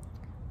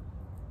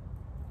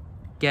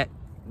get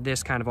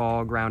this kind of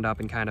all ground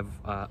up and kind of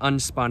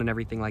unspun and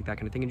everything like that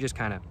kind of thing, and just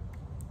kind of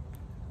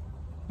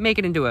make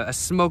it into a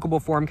smokable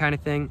form kind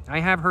of thing. I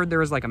have heard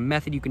there is like a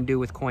method you can do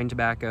with coin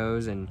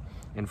tobaccos and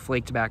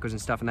flake tobaccos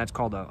and stuff, and that's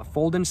called a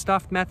fold and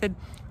stuff method.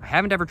 I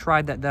haven't ever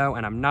tried that though,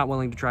 and I'm not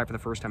willing to try it for the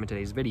first time in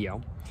today's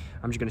video.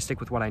 I'm just going to stick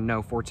with what I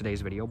know for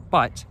today's video,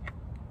 but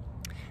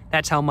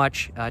that's how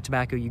much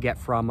tobacco you get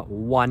from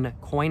 1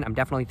 coin. I'm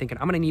definitely thinking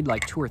I'm going to need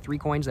like 2 or 3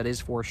 coins, that is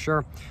for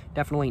sure.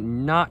 Definitely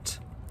not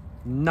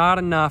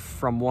enough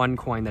from 1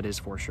 coin, that is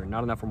for sure.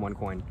 Not enough from 1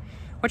 coin,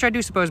 which I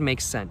do suppose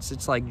makes sense.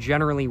 It's like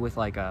generally with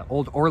like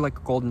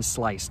like golden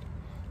sliced,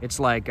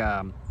 it's like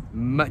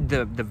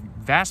the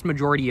vast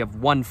majority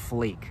of 1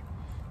 flake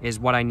is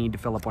what I need to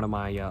fill up one of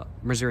my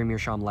Missouri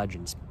Meerschaum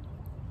Legends.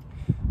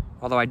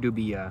 Although I do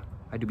be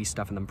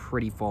stuffing them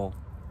pretty full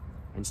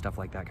and stuff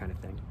like that kind of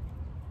thing.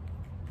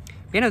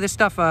 But, you know, this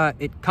stuff,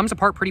 it comes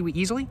apart pretty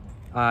easily.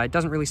 It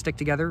doesn't really stick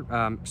together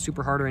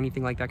super hard or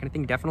anything like that kind of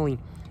thing. Definitely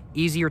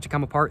easier to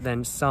come apart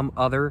than some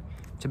other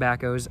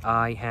tobaccos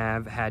I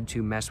have had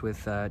to mess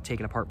with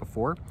taking apart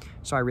before.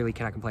 So I really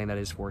cannot complain, that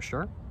is for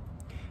sure.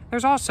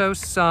 There's also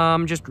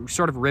some just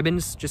sort of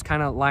ribbons just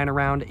kind of lying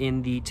around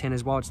in the tin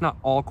as well. It's not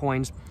all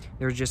coins.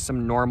 There's just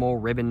some normal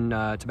ribbon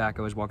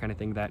tobacco as well kind of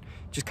thing that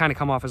just kind of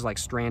come off as like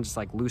strands. It's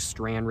like loose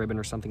strand ribbon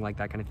or something like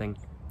that kind of thing.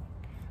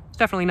 It's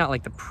definitely not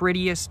like the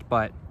prettiest,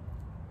 but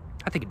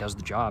I think it does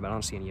the job. I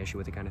don't see any issue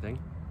with it kind of thing.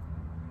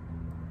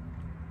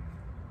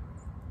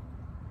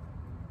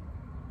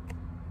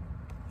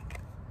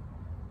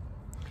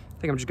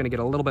 I think I'm just going to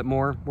get a little bit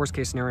more. Worst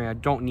case scenario, I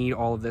don't need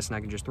all of this and I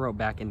can just throw it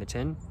back in the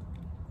tin.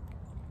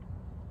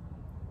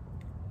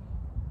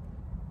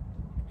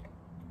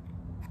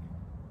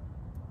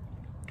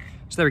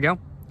 So there we go.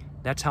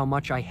 That's how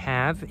much I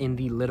have in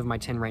the lid of my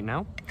tin right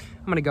now.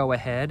 I'm going to go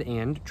ahead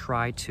and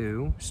try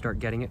to start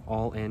getting it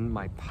all in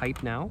my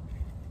pipe now.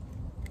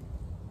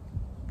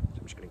 So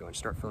I'm just going to go and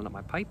start filling up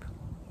my pipe.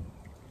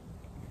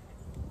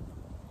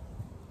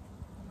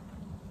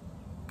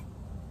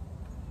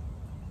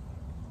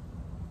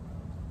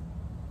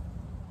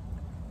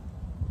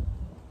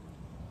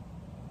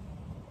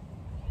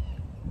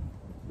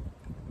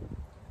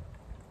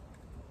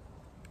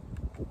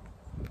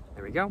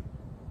 There we go.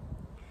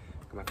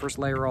 Got my first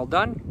layer all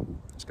done.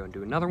 Let's go and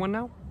do another one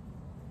now.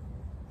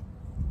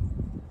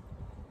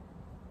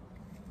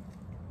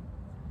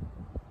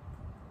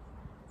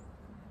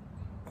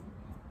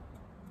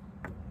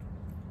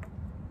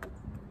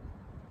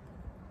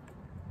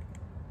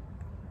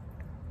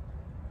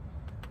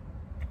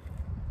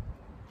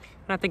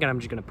 And I think I'm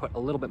just going to put a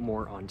little bit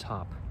more on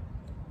top.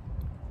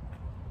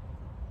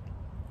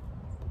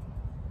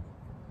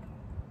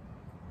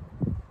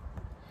 And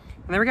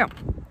there we go.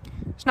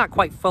 It's not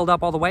quite filled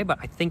up all the way, but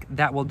I think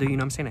that will do, you know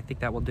what I'm saying? I think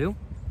that will do.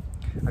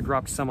 I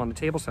dropped some on the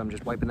table, so I'm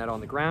just wiping that on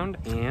the ground,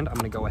 and I'm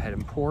gonna go ahead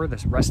and pour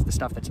this rest of the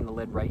stuff that's in the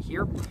lid right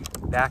here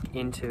back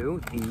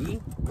into the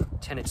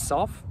tin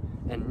itself.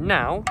 And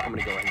now I'm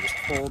gonna go ahead and just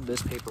fold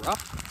this paper up,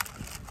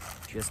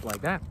 just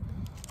like that.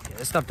 Yeah,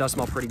 this stuff does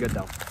smell pretty good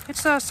though.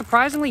 It's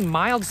surprisingly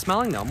mild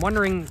smelling though. I'm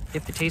wondering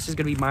if the taste is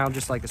gonna be mild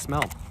just like the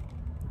smell.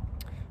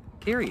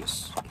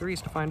 Curious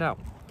to find out.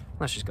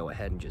 Let's just go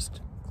ahead and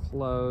just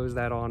close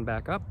that on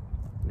back up.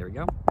 There we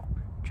go,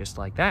 just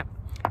like that.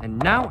 And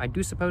now, I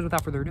do suppose,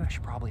 without further ado, I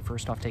should probably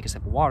first off take a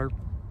sip of water.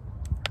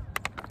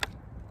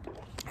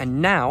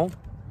 And now,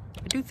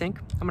 I do think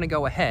I'm gonna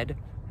go ahead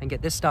and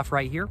get this stuff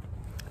right here,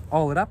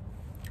 all it up,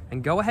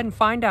 and go ahead and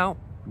find out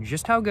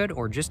just how good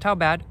or just how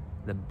bad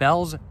the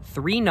Bell's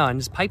Three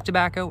Nuns pipe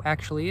tobacco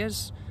actually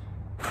is.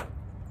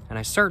 And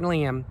I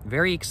certainly am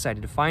very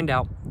excited to find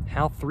out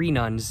how Three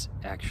Nuns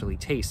actually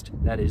taste,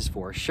 that is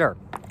for sure.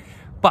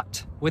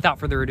 But without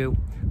further ado,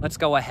 let's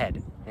go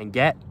ahead and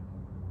get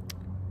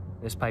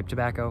this pipe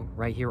tobacco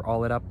right here,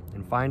 all it up,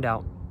 and find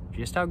out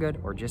just how good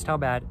or just how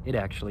bad it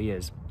actually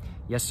is.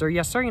 Yes, sir,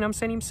 you know what I'm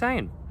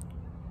saying?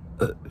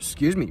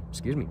 Excuse me.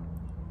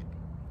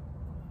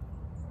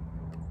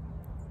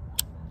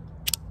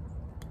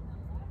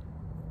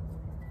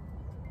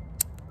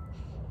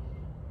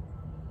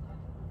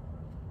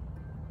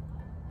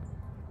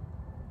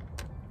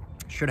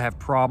 should have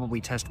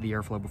probably tested the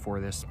airflow before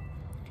this.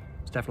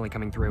 It's definitely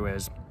coming through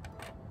as...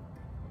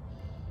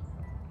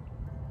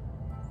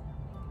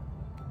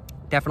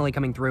 Definitely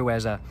coming through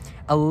as a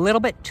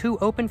little bit too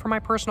open for my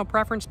personal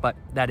preference, but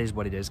that is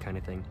what it is kind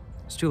of thing.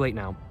 It's too late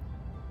now.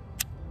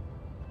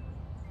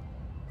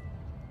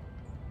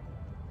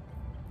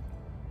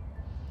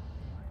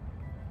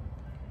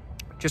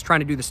 Just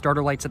trying to do the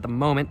starter lights at the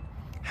moment.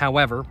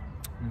 However,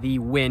 the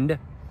wind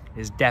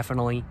is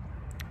definitely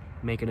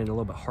making it a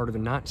little bit harder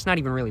than not. It's not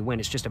even really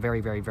wind, it's just a very,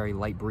 very, very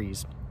light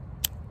breeze.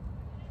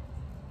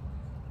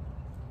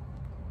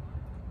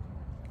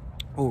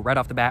 Oh, right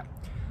off the bat.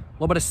 A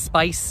little bit of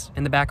spice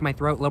in the back of my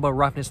throat, a little bit of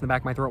roughness in the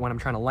back of my throat when I'm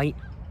trying to light.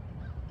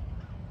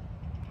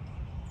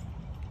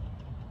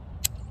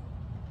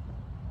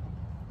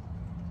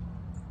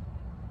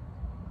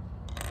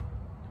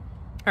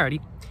 Alrighty.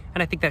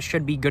 And I think that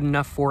should be good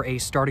enough for a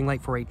starting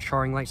light, for a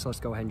charring light. So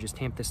let's go ahead and just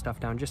tamp this stuff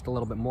down just a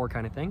little bit more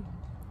kind of thing.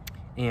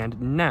 And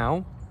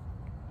now,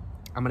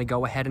 I'm going to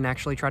go ahead and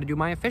actually try to do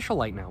my official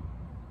light now.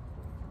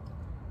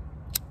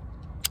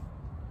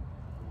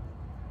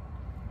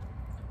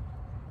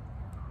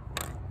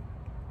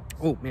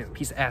 Oh man,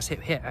 piece of ash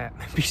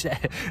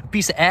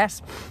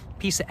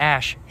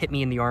hit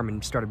me in the arm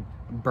and started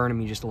burning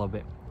me just a little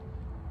bit.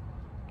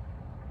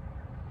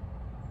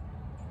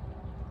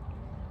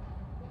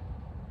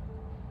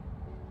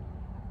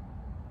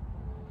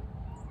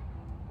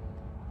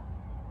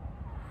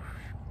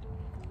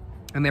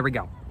 And there we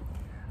go.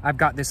 I've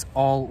got this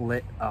all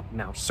lit up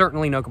now.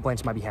 Certainly no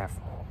complaints on my behalf.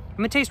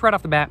 And the taste right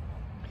off the bat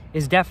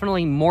is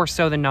definitely more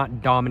so than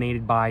not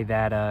dominated by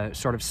that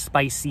sort of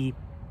spicy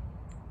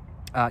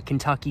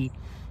Kentucky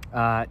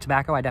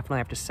tobacco, I definitely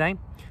have to say.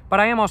 But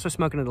I am also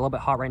smoking it a little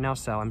bit hot right now,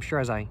 so I'm sure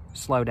as I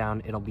slow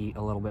down, it'll be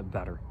a little bit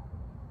better.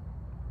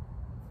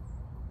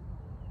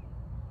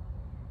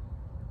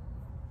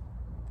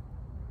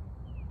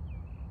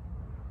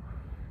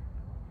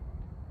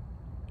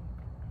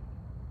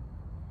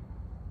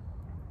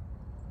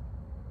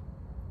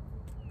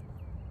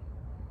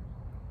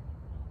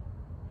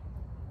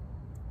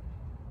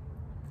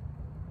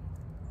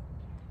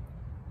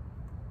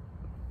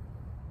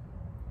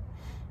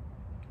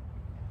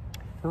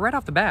 Right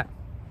off the bat,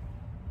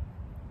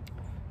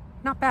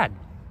 not bad.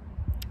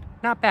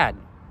 Not bad.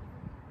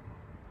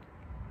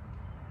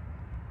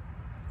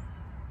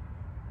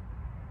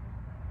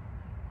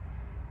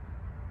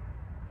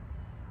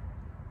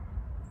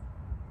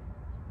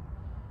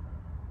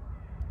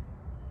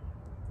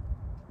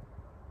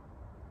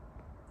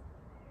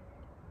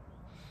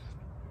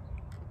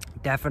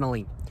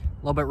 Definitely a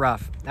little bit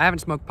rough. I haven't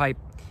smoked pipe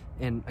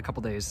in a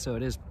couple days, so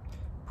it is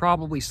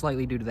probably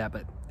slightly due to that,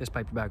 but this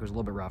pipe tobacco is a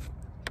little bit rough.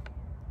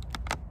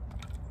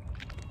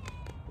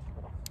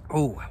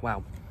 Oh,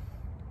 wow.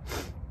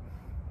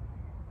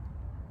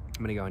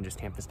 I'm gonna go and just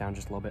tamp this down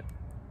just a little bit.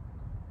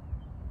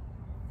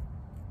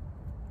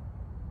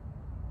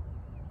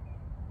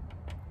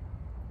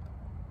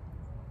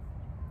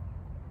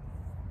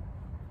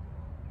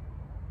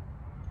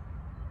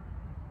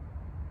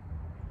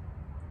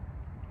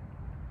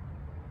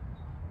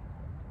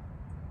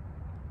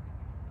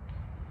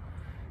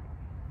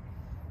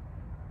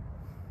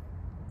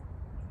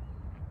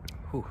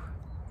 Whew.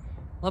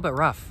 A little bit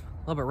rough.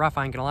 A little bit rough,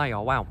 I ain't gonna lie,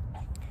 y'all. Wow.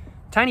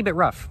 Tiny bit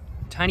rough.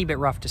 Tiny bit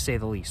rough, to say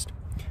the least.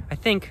 I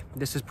think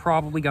this is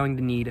probably going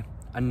to need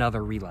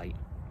another relight.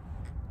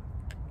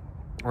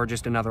 Or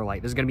just another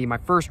light. This is gonna be my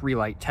first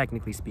relight,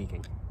 technically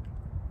speaking.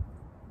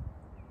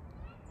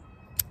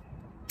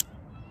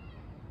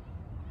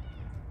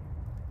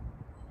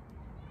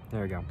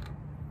 There we go.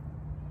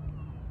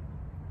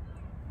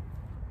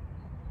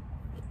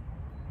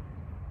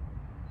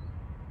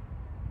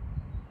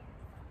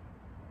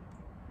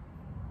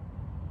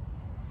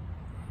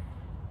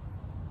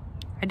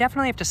 I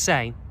definitely have to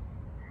say,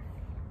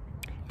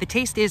 the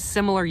taste is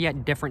similar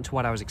yet different to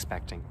what I was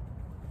expecting.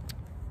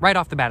 Right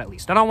off the bat, at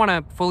least. I don't want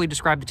to fully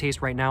describe the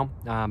taste right now,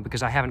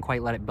 because I haven't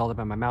quite let it build up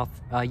in my mouth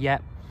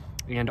yet,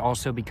 and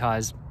also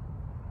because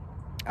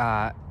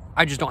I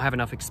just don't have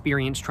enough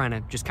experience trying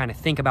to just kind of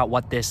think about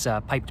what this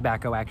pipe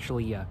tobacco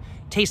actually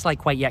tastes like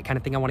quite yet, kind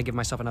of thing. I want to give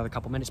myself another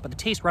couple minutes, but the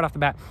taste right off the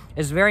bat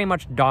is very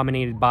much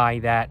dominated by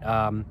that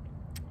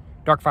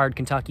dark-fired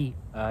Kentucky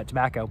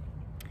tobacco.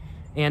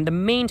 And the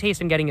main taste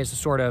I'm getting is a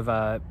sort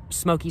of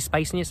smoky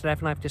spiciness that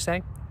I have to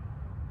say.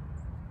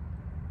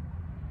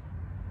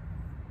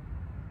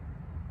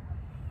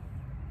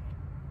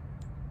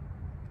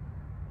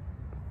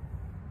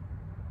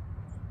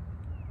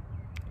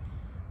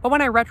 But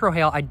when I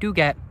retrohale, I do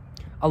get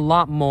a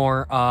lot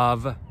more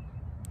of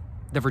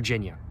the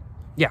Virginia.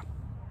 Yeah,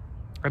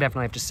 I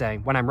definitely have to say.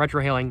 When I'm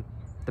retrohaling,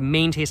 the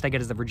main taste I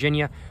get is the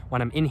Virginia.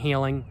 When I'm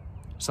inhaling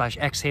 /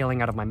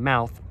 exhaling out of my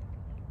mouth,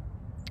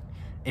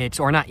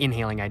 or not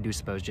inhaling, I do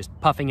suppose, just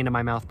puffing into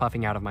my mouth,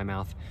 puffing out of my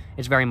mouth.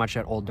 It's very much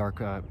that old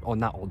dark,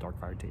 not old dark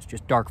fired taste,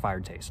 just dark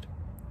fired taste.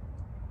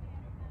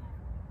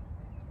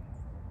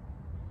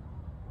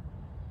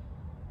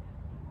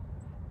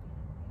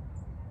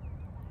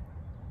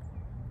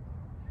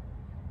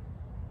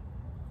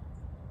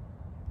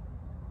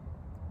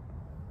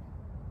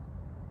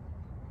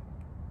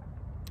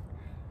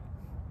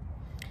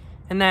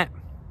 And that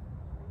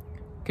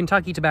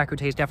Kentucky tobacco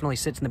taste definitely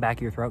sits in the back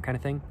of your throat kind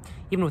of thing.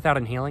 Even without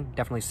inhaling,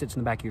 definitely sits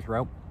in the back of your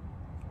throat.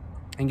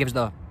 And gives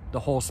the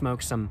whole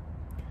smoke some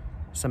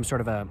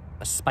sort of a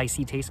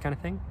spicy taste kind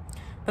of thing.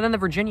 But then the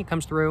Virginia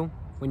comes through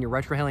when you're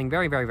retrohaling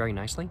very, very, very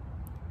nicely.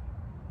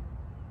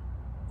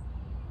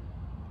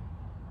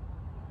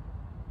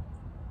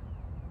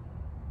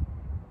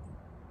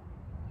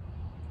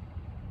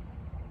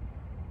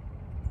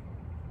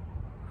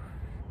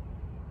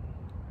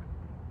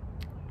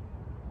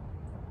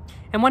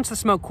 And once the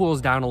smoke cools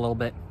down a little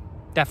bit,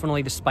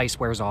 definitely the spice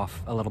wears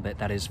off a little bit,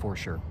 that is for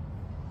sure.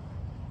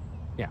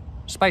 Yeah,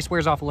 spice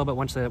wears off a little bit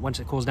once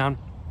it cools down.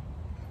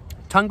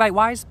 Tongue bite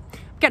wise, I'm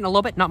getting a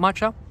little bit, not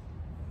much though.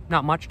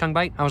 Not much tongue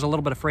bite. I was a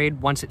little bit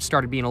afraid once it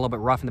started being a little bit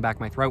rough in the back of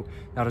my throat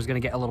that I was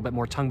going to get a little bit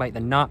more tongue bite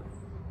than not.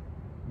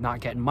 Not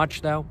getting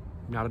much though,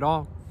 not at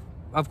all.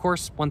 Of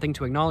course, one thing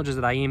to acknowledge is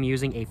that I am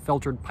using a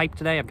filtered pipe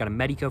today. I've got a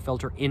Medico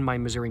filter in my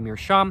Missouri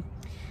Meerschaum.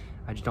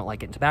 I just don't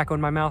like getting tobacco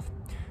in my mouth,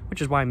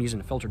 which is why I'm using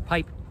a filtered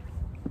pipe.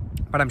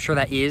 But I'm sure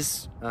that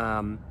is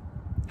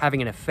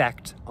having an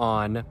effect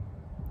on...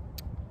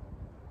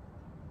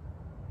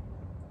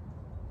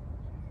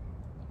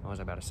 What was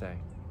I about to say?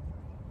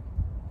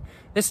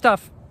 This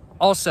stuff,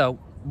 also,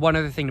 one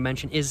other thing to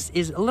mention, is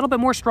a little bit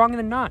more strong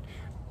than not.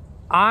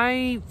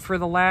 For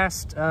the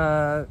last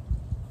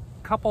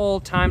couple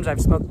times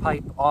I've smoked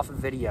pipe off of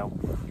video,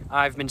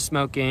 I've been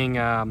smoking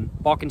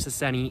Balkan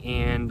Saseni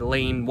and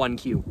Lane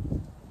 1Q.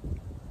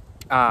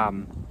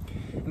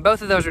 And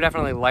both of those are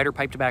definitely lighter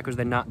pipe tobaccos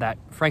than not that,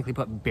 frankly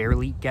put,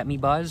 barely get me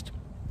buzzed.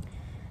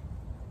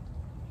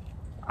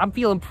 I'm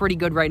feeling pretty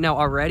good right now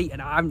already,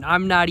 and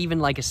I'm not even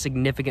like a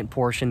significant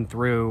portion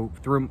through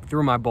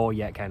my bowl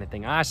yet kind of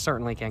thing. I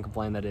certainly can't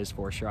complain, that is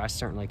for sure. I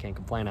certainly can't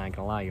complain, I ain't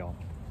gonna lie, y'all.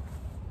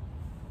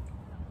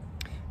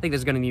 I think this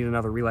is gonna need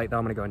another relight though.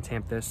 I'm gonna go and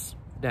tamp this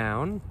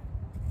down.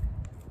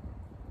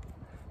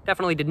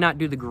 Definitely did not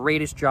do the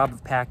greatest job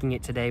of packing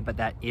it today, but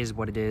that is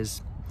what it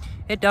is.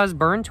 It does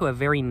burn to a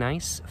very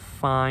nice,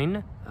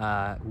 fine,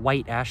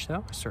 white ash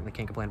though. I certainly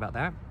can't complain about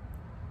that.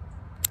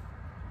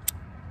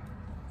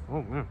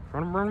 Oh, man,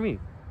 trying to burn me.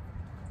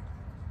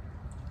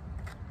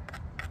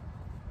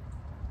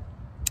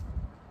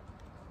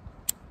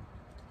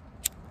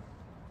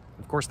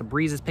 Of course, the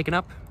breeze is picking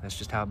up. That's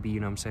just how it be, you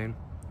know what I'm saying?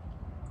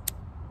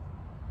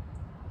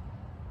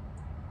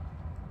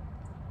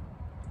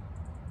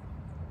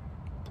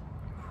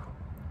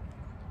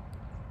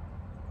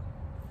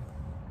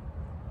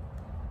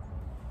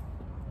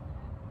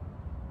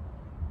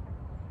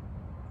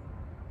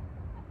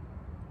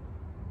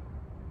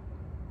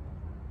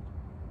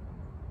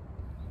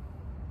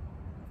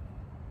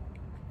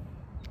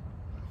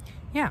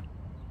 Yeah.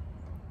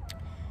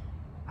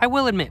 I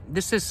will admit,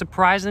 this is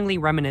surprisingly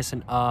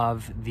reminiscent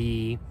of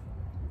the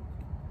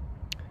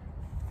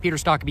Peter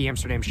Stokkebye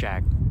Amsterdam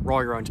Shag.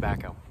 Roll your own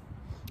tobacco.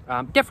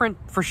 Different,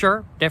 for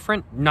sure.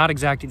 Different. Not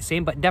exactly the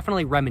same, but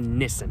definitely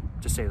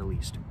reminiscent, to say the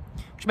least.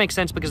 Which makes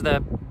sense because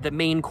the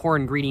main core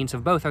ingredients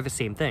of both are the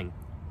same thing.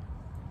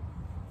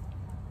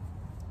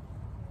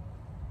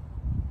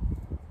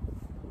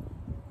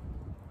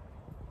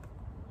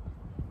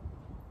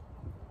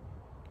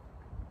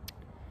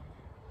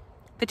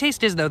 The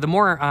taste is, though, the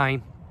more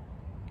I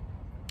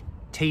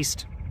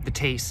taste,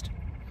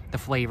 the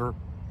flavor,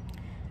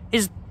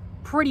 is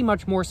pretty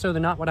much more so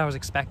than not what I was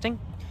expecting,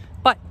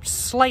 but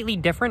slightly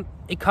different.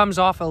 It comes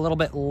off a little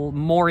bit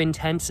more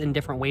intense in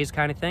different ways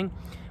kind of thing,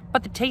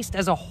 but the taste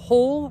as a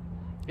whole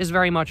is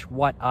very much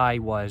what I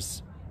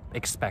was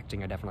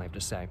expecting, I definitely have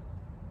to say.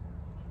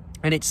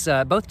 And it's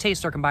both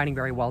tastes are combining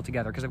very well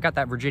together because I've got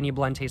that Virginia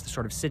blend taste, the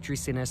sort of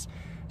citrusiness,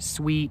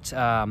 sweet,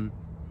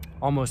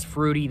 almost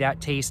fruity, that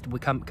taste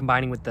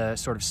combining with the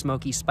sort of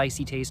smoky,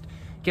 spicy taste,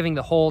 giving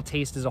the whole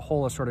taste as a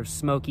whole a sort of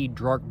smoky,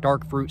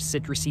 dark fruit,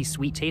 citrusy,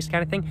 sweet taste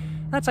kind of thing.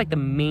 That's like the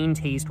main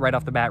taste right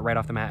off the bat, right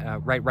off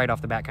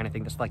the bat kind of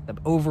thing. That's like the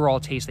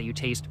overall taste that you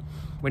taste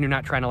when you're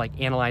not trying to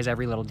like analyze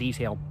every little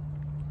detail.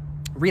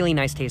 Really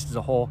nice taste as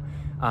a whole.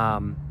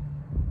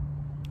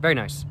 Very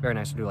nice. Very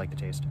nice. I do like the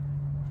taste.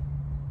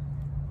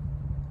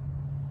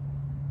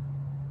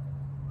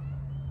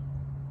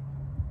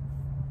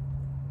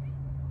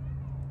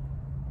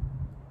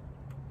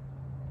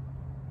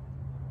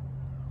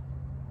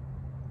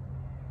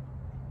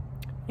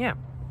 Yeah.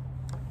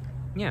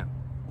 Yeah.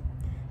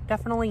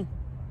 Definitely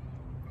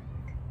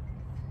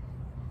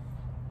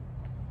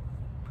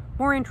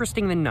more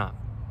interesting than not.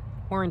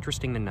 More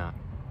interesting than not.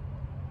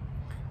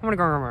 I'm gonna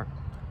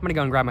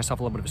go and grab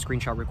myself a little bit of a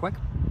screenshot real quick.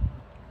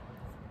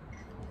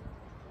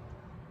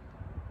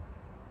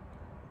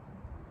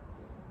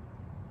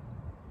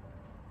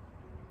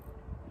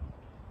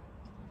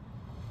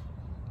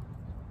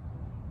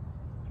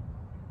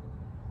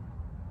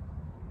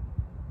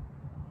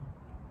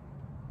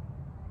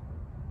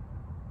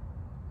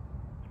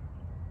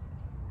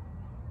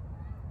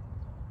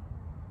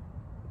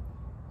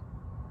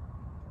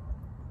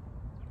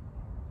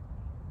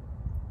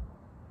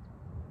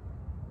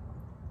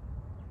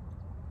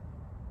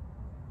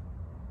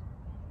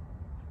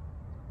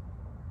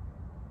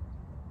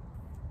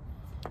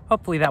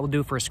 hopefully that will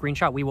do for a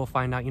screenshot. We will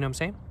find out, you know what I'm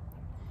saying?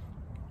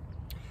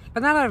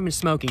 But now that I've been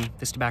smoking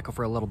this tobacco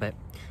for a little bit,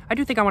 I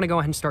do think I want to go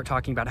ahead and start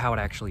talking about how it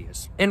actually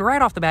is. And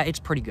right off the bat, it's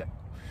pretty good.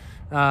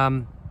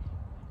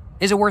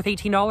 Is it worth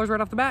 $18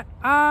 right off the bat?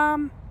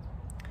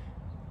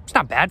 It's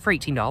not bad for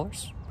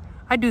 $18.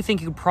 I do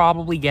think you could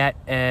probably get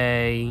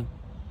a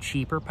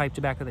cheaper pipe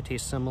tobacco that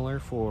tastes similar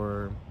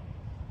for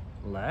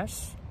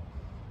less.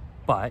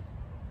 But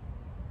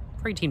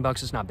for 18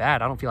 bucks, it's not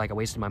bad. I don't feel like I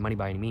wasted my money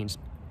by any means.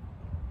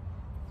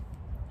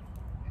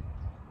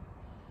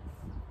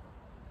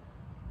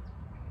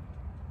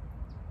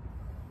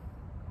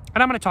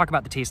 And I'm going to talk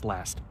about the taste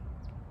last,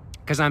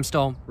 because I'm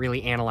still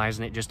really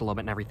analyzing it just a little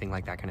bit and everything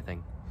like that kind of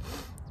thing.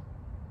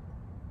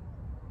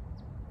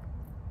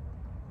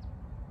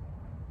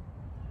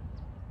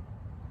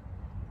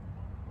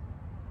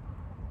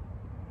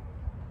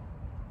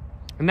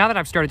 And now that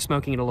I've started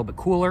smoking it a little bit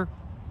cooler,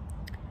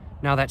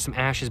 now that some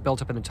ash is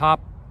built up in the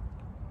top,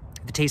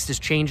 the taste has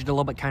changed a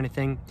little bit kind of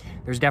thing.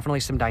 There's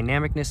definitely some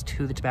dynamicness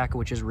to the tobacco,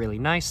 which is really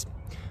nice,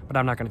 but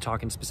I'm not going to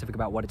talk in specific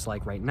about what it's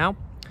like right now.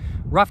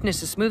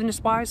 Roughness and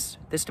smoothness wise,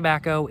 this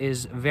tobacco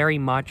is very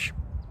much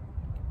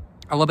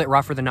a little bit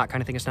rougher than not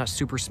kind of thing. It's not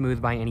super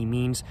smooth by any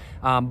means,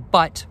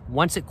 but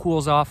once it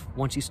cools off,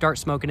 once you start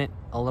smoking it,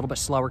 a little bit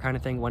slower kind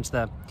of thing, once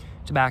the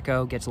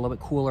tobacco gets a little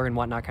bit cooler and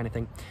whatnot kind of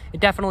thing, it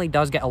definitely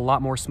does get a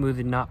lot more smooth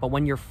than not. But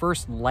when you're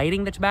first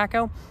lighting the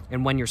tobacco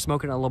and when you're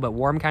smoking it a little bit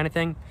warm kind of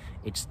thing,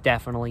 it's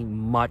definitely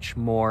much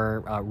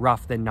more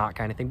rough than not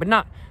kind of thing, but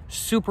not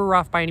super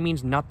rough by any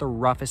means, not the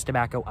roughest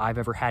tobacco I've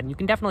ever had. And you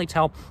can definitely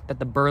tell that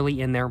the Burley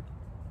in there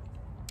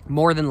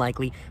more than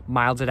likely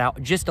milds it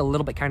out just a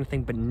little bit kind of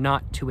thing, but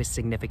not to a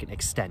significant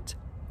extent.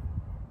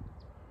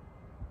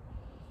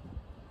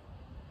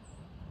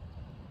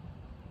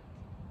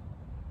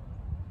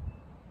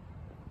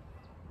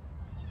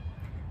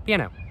 You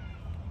know,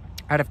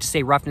 I'd have to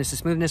say roughness and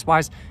smoothness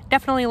wise,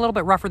 definitely a little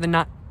bit rougher than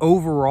not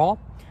overall,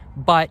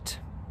 but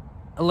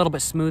a little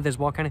bit smooth as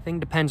well kind of thing.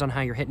 Depends on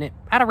how you're hitting it.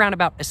 At around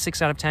about a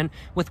 6 out of 10,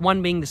 with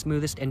 1 being the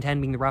smoothest and 10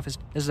 being the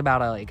roughest. This is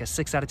about like a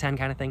 6 out of 10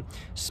 kind of thing.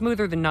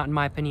 Smoother than not in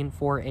my opinion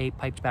for a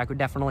pipe tobacco.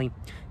 Definitely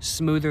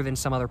smoother than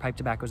some other pipe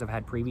tobaccos I've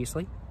had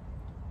previously.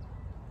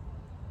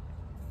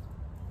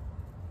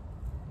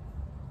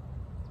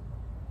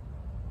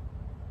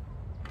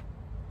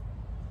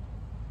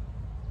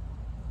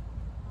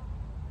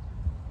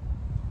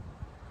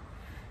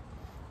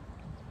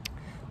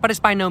 But it's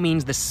by no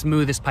means the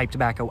smoothest pipe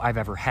tobacco I've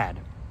ever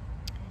had.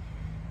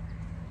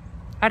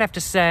 I'd have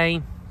to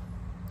say,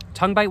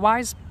 tongue bite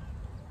wise,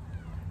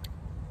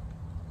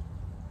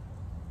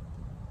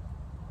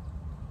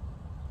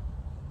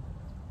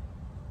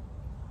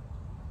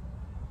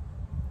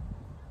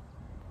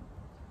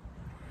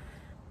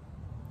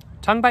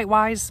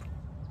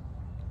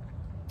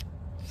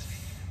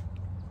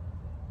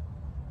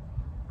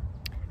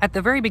 at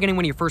the very beginning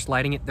when you're first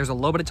lighting it, there's a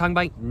little bit of tongue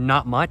bite,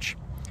 not much.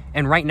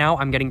 And right now,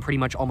 I'm getting pretty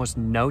much almost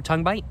no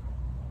tongue bite,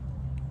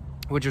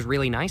 which is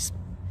really nice.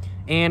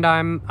 And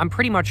I'm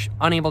pretty much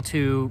unable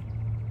to,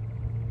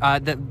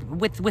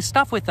 with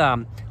stuff with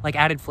like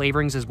added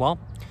flavorings as well.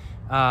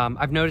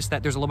 I've noticed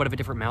that there's a little bit of a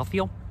different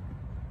mouthfeel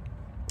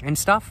and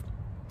stuff.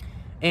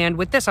 And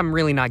with this, I'm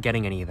really not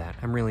getting any of that.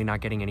 I'm really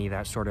not getting any of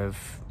that sort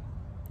of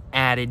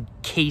added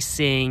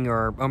casing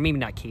or maybe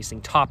not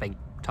casing,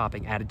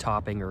 added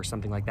topping or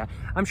something like that.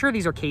 I'm sure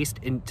these are cased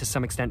in to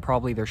some extent,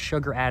 probably there's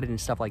sugar added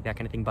and stuff like that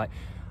kind of thing, but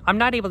I'm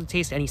not able to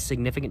taste any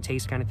significant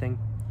taste kind of thing.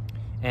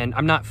 And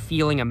I'm not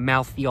feeling a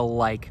mouthfeel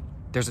like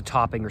there's a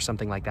topping or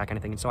something like that kind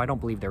of thing. And so I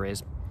don't believe there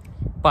is.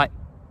 But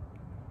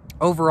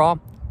overall,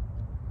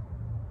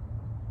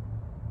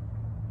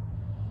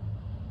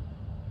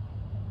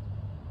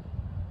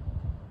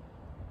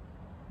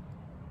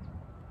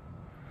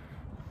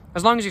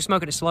 as long as you're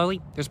smoking it slowly,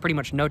 there's pretty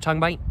much no tongue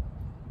bite.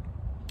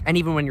 And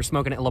even when you're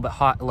smoking it a little bit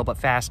hot, a little bit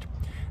fast,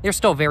 there's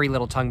still very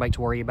little tongue bite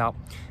to worry about.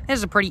 This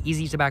is a pretty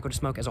easy tobacco to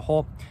smoke as a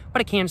whole,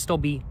 but it can still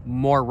be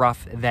more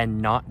rough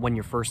than not when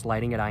you're first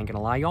lighting it, I ain't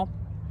gonna lie, y'all.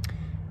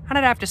 And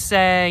I'd have to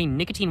say,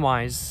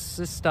 nicotine-wise,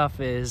 this stuff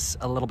is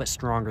a little bit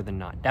stronger than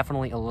not.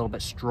 Definitely a little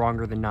bit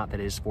stronger than not, that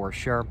is for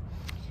sure.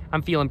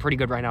 I'm feeling pretty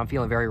good right now. I'm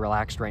feeling very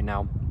relaxed right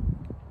now.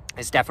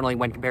 It's definitely,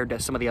 when compared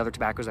to some of the other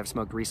tobaccos I've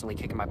smoked recently,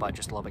 kicking my butt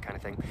just a little bit kind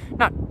of thing.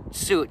 Not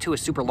to a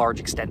super large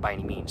extent by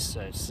any means.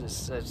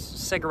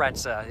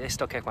 Cigarettes, they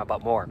still kick my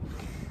butt more.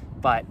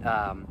 But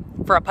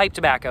for a pipe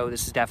tobacco,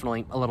 this is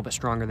definitely a little bit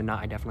stronger than not,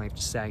 I definitely have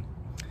to say.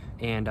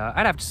 And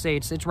I'd have to say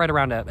it's right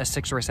around a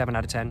 6 or a 7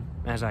 out of 10,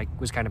 as I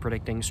was kind of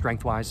predicting,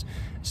 strength-wise.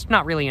 It's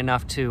not really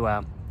enough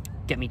to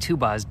get me too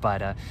buzzed,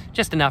 but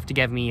just enough to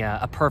give me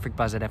a perfect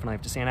buzz, I definitely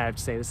have to say. And I have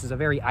to say, this is a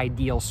very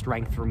ideal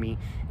strength for me.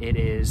 It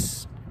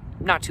is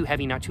not too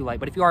heavy, not too light,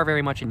 but if you are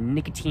very much a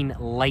nicotine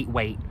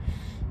lightweight,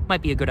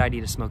 might be a good idea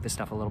to smoke this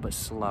stuff a little bit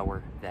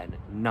slower than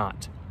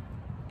not.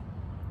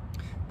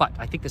 But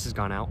I think this has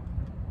gone out.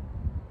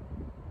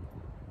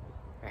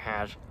 It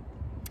has.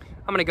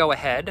 I'm gonna go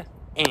ahead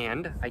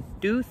and I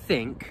do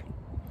think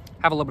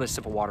have a little bit of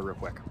sip of water real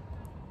quick.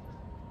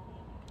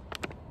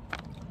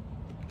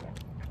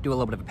 Do a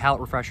little bit of a palate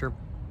refresher.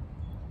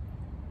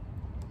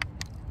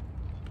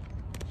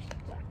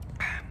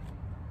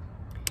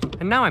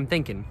 And now I'm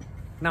thinking,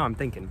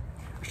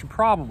 I should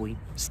probably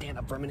stand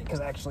up for a minute, because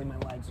actually my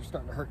legs are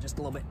starting to hurt just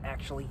a little bit,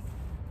 actually.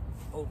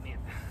 Oh, man.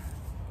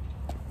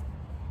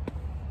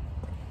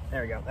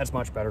 There we go. That's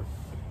much better.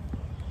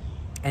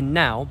 And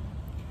now,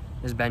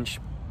 this bench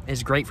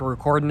is great for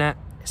recording at.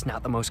 It's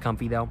not the most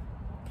comfy, though.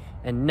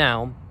 And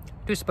now,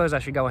 I do suppose I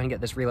should go ahead and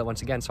get this relit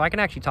once again, so I can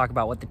actually talk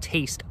about what the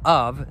taste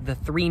of the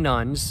 3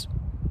 nuns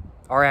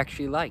are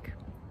actually like.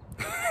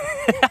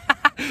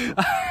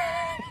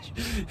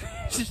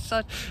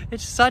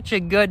 It's such a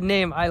good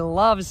name. I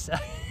love... It's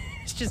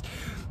just...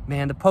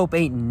 Man, the Pope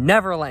ain't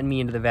never letting me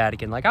into the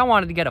Vatican. Like, I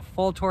wanted to get a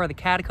full tour of the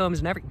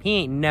catacombs, and he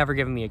ain't never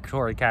giving me a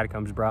tour of the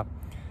catacombs, bro. I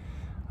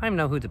don't even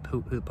know who the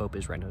Pope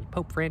is right now. Is it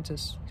Pope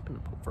Francis? He's been the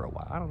Pope for a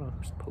while. I don't know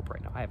who's the Pope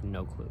right now. I have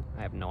no clue.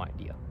 I have no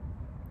idea.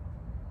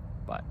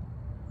 But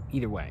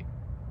either way,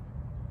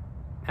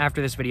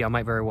 after this video, I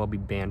might very well be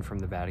banned from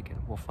the Vatican.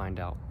 We'll find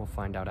out. We'll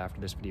find out after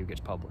this video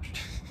gets published.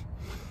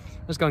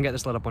 Let's go and get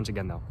this lit up once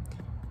again, though.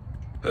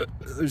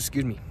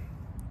 Excuse me.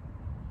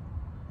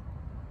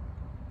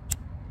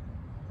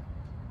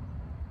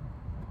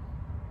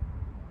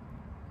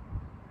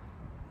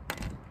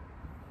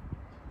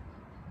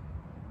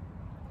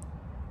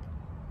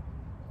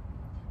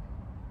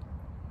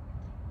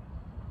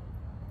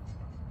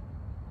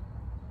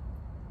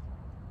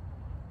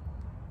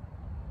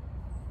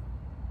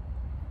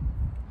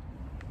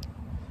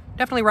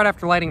 Definitely right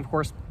after lighting, of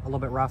course, a little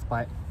bit rough,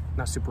 but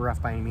not super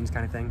rough by any means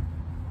kind of thing.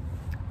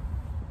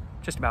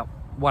 Just about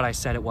what I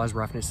said it was,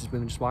 roughness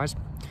is wise.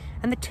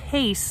 And the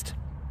taste,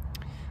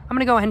 I'm going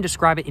to go ahead and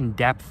describe it in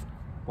depth,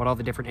 what all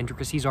the different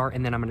intricacies are,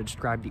 and then I'm going to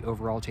describe the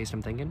overall taste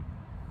I'm thinking.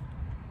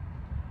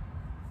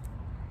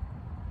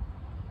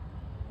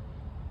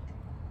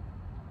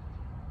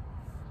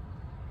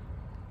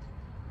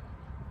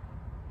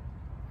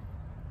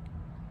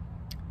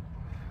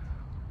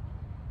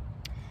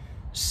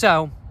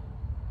 So,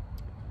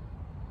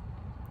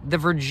 the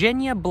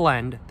Virginia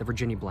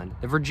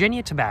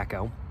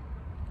tobacco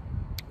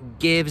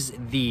gives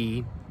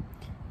the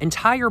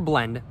entire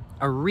blend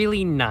a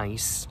really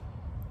nice,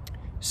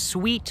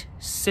 sweet,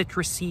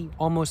 citrusy,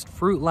 almost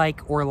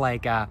fruit-like, or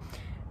like, I'd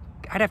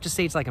have to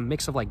say it's like a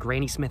mix of like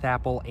Granny Smith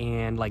apple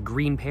and like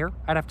green pear,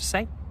 I'd have to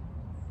say.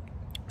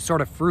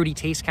 Sort of fruity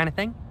taste kind of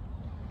thing.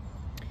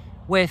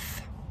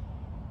 With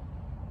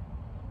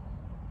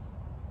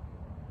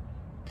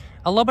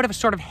a little bit of a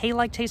sort of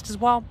hay-like taste as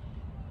well.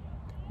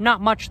 Not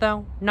much,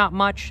 though. Not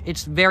much.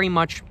 It's very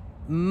much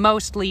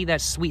mostly that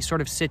sweet sort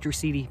of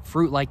citrusy,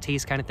 fruit-like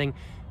taste kind of thing.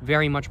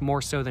 Very much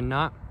more so than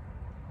not.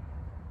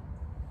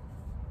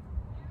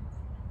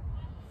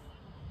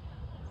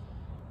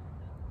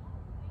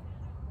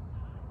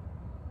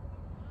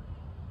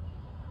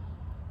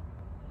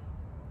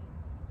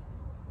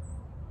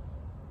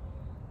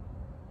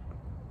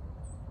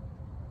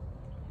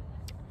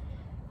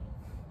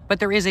 But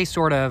there is a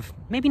sort of,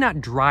 maybe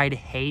not dried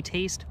hay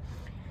taste,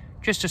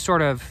 just a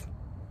sort of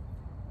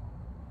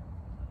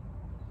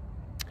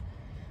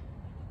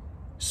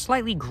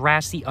slightly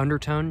grassy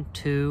undertone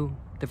to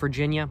the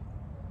Virginia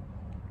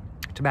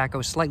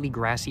tobacco, slightly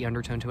grassy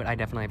undertone to it, I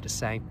definitely have to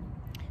say.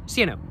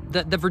 So, you know,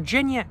 the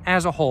Virginia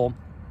as a whole,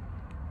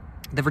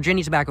 the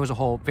Virginia tobacco as a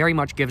whole very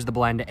much gives the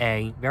blend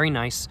a very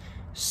nice,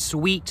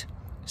 sweet,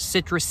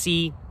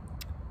 citrusy,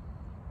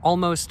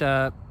 almost,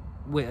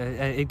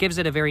 it gives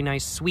it a very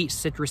nice, sweet,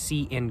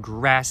 citrusy, and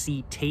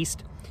grassy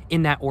taste.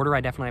 In that order,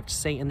 I definitely have to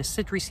say. And the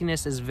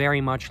citrusiness is very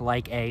much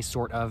like a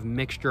sort of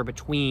mixture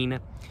between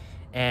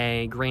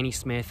a Granny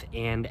Smith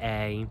and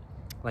a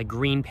like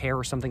green pear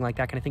or something like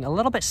that kind of thing. A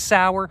little bit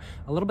sour,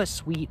 a little bit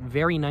sweet,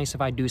 very nice if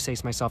I do say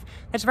so myself.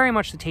 That's very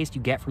much the taste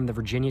you get from the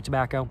Virginia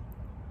tobacco.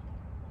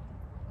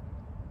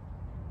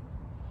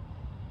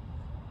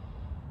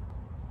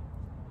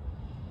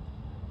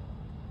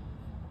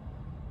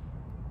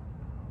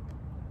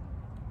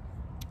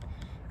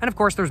 And of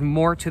course, there's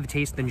more to the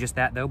taste than just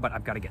that, though, but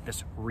I've got to get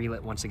this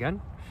relit once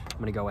again. I'm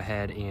going to go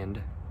ahead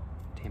and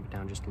tamp it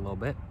down just a little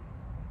bit.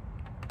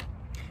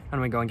 I'm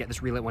going to go and get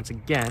this relit once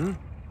again.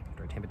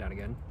 After I tamp it down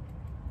again.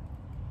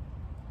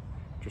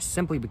 Just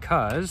simply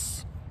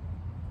because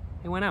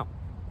it went out.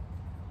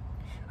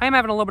 I am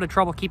having a little bit of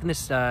trouble keeping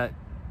this,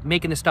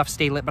 making this stuff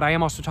stay lit, but I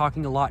am also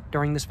talking a lot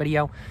during this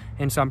video,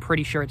 and so I'm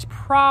pretty sure it's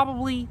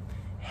probably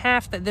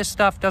half that this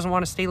stuff doesn't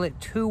want to stay lit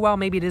too well.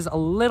 Maybe it is a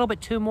little bit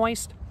too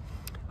moist.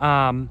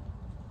 And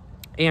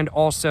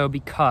also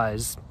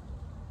because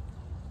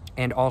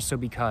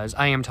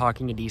I am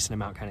talking a decent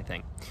amount kind of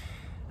thing.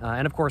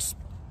 And of course,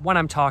 when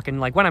I'm talking,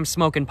 like when I'm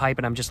smoking pipe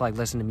and I'm just like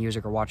listening to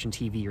music or watching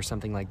TV or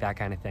something like that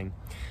kind of thing,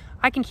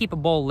 I can keep a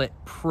bowl lit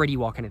pretty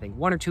well kind of thing.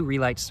 1 or 2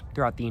 relights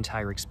throughout the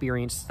entire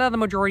experience. The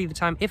majority of the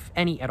time, if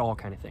any at all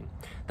kind of thing.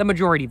 The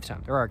majority of the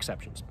time. There are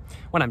exceptions.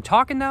 When I'm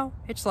talking though,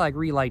 it's like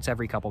relights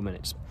every couple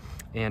minutes.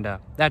 And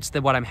that's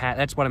what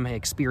I'm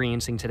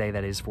experiencing today,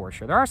 that is for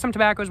sure. There are some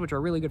tobaccos which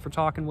are really good for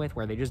talking with,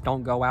 where they just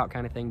don't go out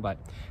kind of thing, but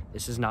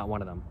this is not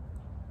one of them.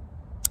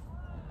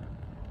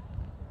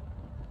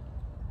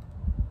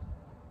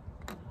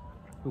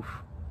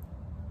 Oof.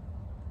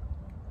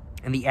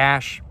 And the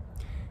ash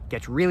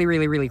gets really,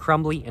 really, really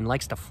crumbly and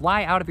likes to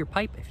fly out of your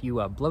pipe if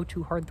you blow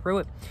too hard through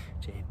it.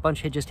 A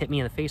bunch just hit me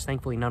in the face.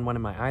 Thankfully, none went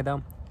in my eye,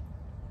 though.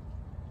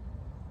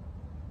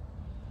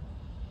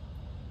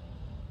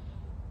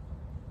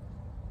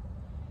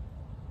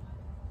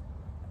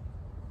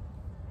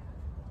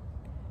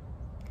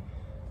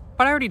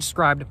 But I already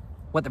described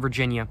what the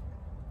Virginia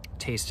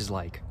taste is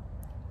like.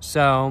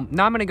 So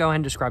now I'm going to go ahead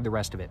and describe the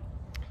rest of it.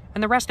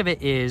 And the rest of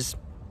it is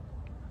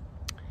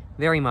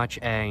very much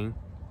a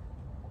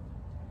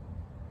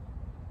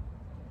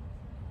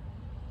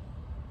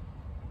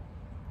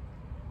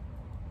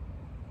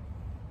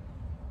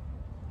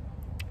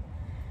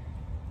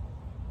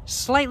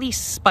slightly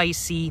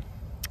spicy,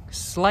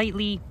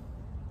 slightly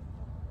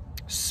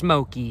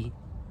smoky,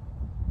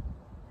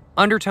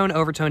 undertone,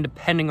 overtone,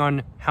 depending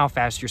on how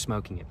fast you're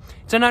smoking it.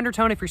 It's an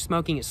undertone if you're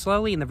smoking it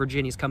slowly, and the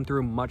Virginias come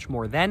through much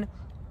more then.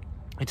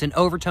 It's an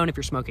overtone if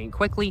you're smoking it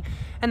quickly,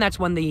 and that's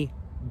when the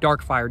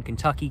dark-fired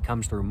Kentucky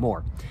comes through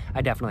more,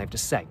 I definitely have to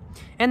say.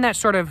 And that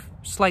sort of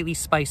slightly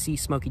spicy,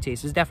 smoky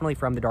taste is definitely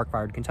from the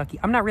dark-fired Kentucky.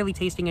 I'm not really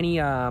tasting any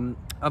of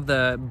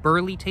the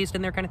Burley taste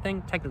in there kind of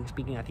thing. Technically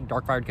speaking, I think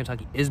dark-fired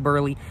Kentucky is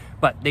Burley,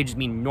 but they just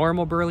mean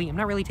normal Burley. I'm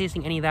not really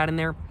tasting any of that in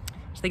there.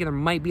 I was thinking there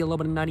might be a little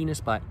bit of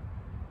nuttiness, but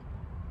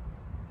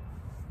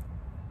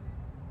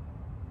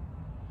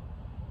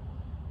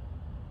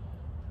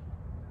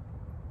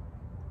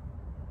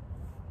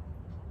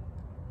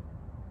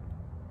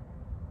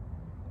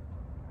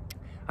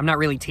I'm not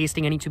really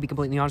tasting any, to be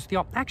completely honest with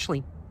y'all.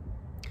 Actually,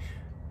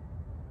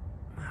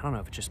 I don't know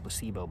if it's just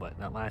placebo, but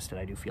that lasted,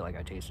 I do feel like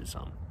I tasted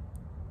some.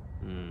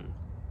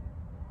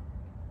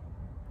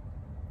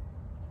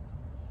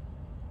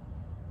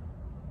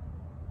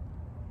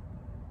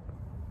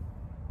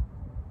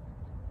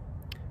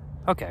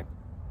 Okay.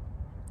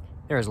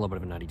 There is a little bit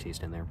of a nutty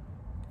taste in there.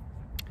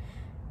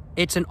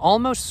 It's an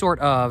almost sort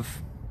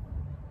of...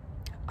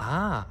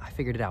 I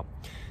figured it out.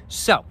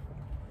 So,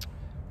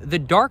 the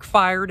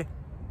dark-fired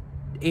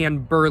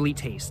and Burley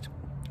taste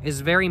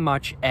is very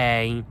much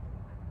a...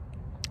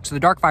 So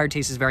the dark-fired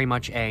taste is very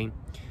much a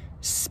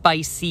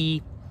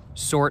spicy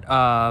sort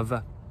of...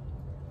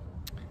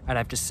 I'd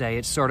have to say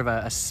it's sort of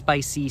a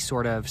spicy,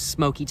 sort of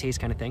smoky taste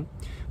kind of thing.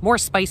 More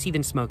spicy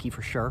than smoky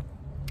for sure.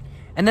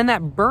 And then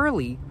that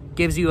Burley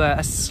gives you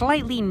a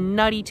slightly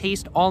nutty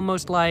taste,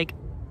 almost like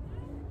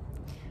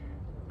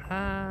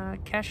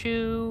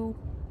cashew...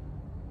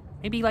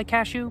 Maybe like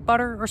cashew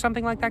butter or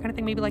something like that kind of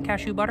thing. Maybe like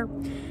cashew butter.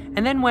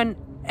 And then when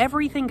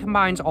everything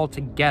combines all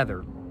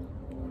together,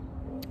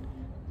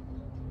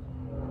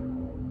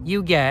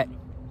 you get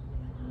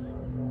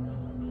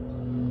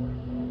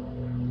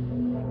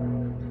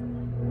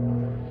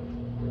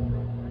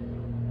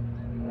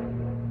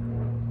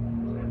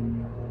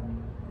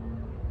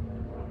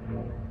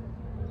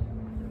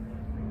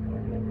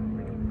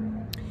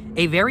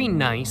a very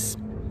nice,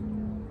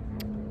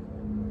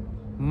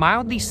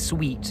 mildly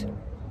sweet,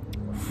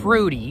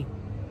 fruity,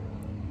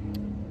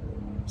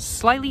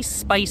 slightly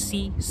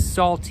spicy,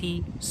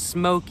 salty,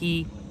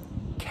 smoky,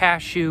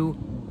 cashew,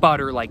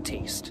 butter-like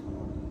taste.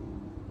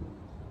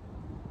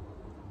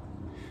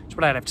 That's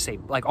what I'd have to say.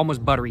 Like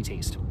almost buttery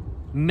taste.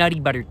 Nutty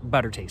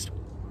butter taste.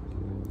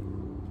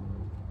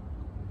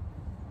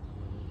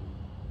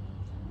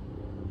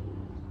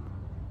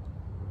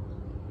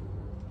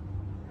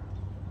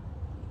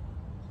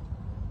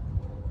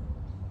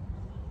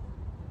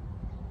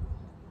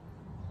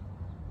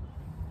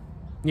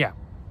 Yeah.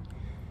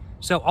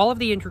 So all of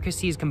the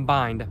intricacies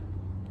combined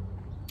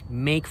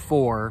make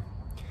for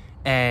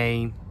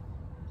a...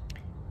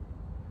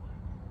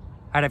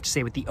 I'd have to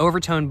say with the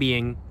overtone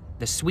being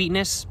the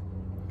sweetness,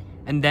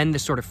 and then the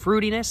sort of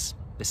fruitiness,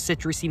 the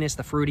citrusiness,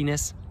 the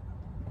fruitiness.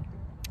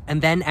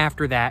 And then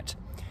after that,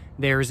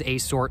 there's a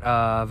sort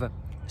of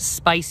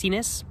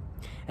spiciness.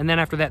 And then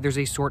after that, there's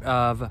a sort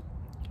of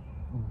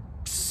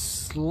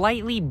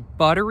slightly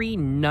buttery,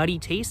 nutty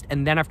taste.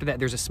 And then after that,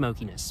 there's a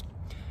smokiness.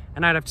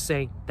 And I'd have to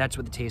say that's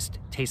what the taste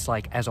tastes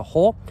like as a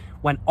whole.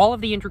 When all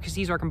of the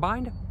intricacies are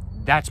combined,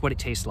 that's what it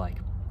tastes like.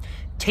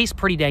 Tastes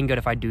pretty dang good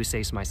if I do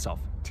say so myself.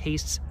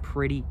 Tastes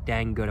pretty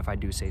dang good if I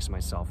do say so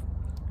myself.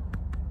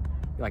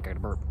 I feel like I got a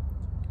burp.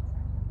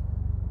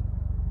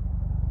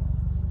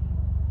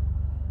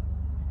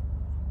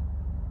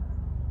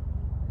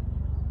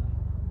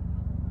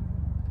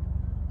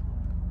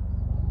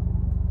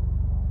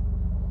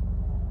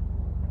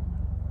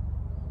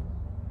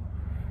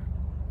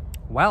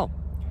 Well,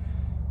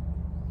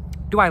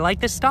 do I like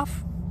this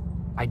stuff?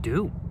 I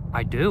do.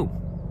 I do.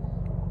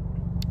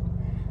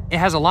 It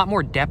has a lot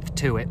more depth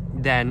to it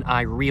than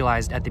I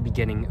realized at the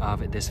beginning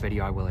of this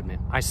video, I will admit.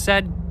 I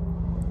said,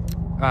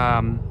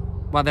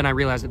 well, then I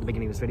realized at the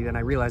beginning of this video, then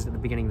I realized at the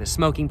beginning of the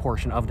smoking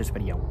portion of this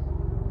video.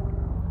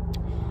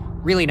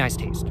 Really nice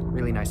taste.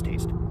 Really nice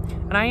taste.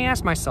 And I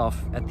asked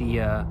myself at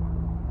the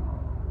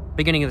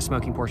beginning of the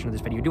smoking portion of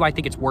this video, do I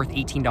think it's worth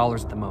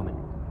 $18 at the moment?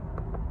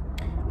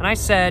 And I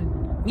said,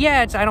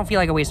 yeah, I don't feel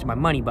like I wasted my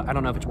money, but I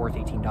don't know if it's worth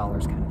 $18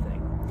 kind of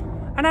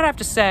thing. And I'd have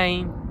to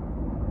say,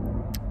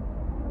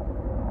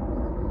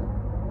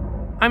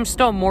 I'm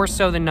still more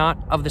so than not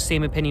of the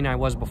same opinion I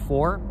was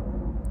before.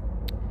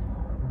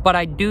 but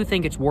I do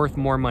think it's worth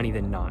more money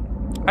than not.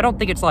 I don't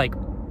think it's like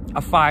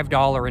a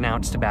 $5 an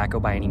ounce tobacco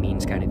by any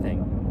means kind of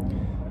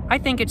thing. I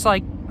think it's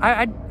like,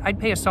 I'd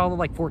pay a solid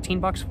like 14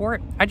 bucks for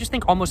it. I just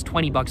think almost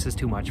 20 bucks is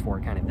too much for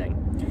it kind of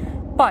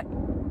thing. But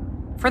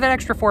for that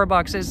extra 4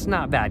 bucks, it's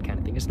not bad kind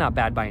of thing. It's not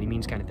bad by any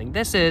means kind of thing.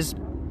 This is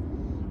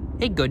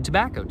a good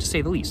tobacco, to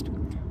say the least.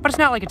 But it's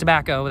not like a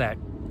tobacco that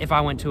if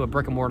I went to a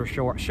brick and mortar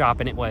shop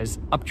and it was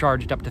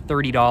upcharged up to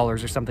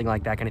 $30 or something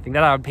like that kind of thing,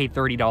 that I would pay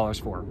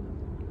 $30 for.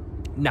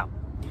 No.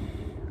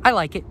 I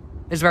like it.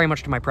 It's very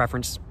much to my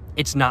preference.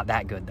 It's not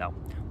that good though.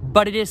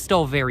 But it is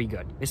still very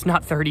good. It's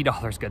not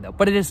 $30 good though,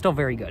 but it is still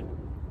very good.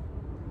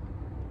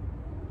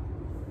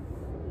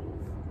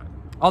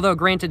 Although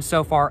granted,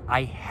 so far,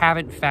 I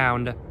haven't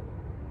found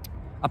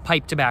a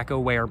pipe tobacco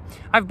where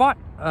I've bought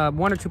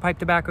 1 or 2 pipe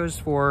tobaccos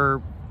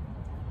for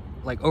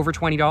like over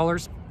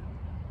 $20.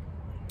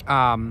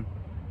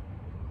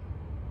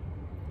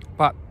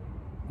 But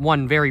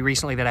one very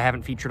recently that I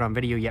haven't featured on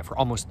video yet for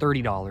almost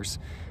 $30.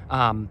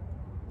 And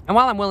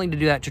while I'm willing to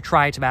do that to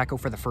try tobacco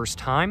for the first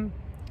time,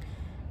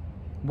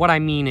 what I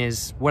mean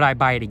is, would I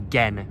buy it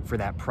again for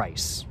that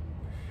price?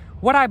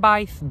 Would I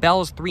buy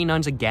Bell's 3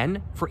 Nuns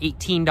again for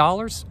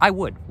 $18? I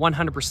would,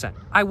 100%.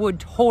 I would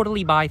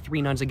totally buy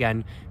 3 Nuns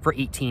again for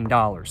 $18.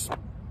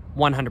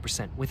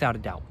 100%, without a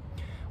doubt.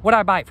 Would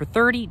I buy it for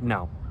 $30?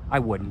 No, I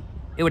wouldn't.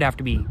 It would have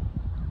to be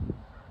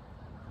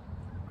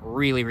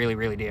really, really,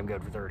 really damn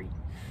good for $30.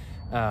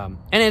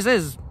 And it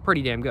is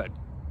pretty damn good,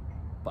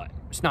 but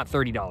it's not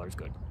 $30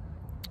 good.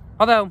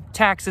 Although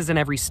taxes in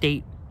every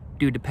state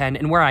do depend,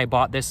 and where I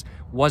bought this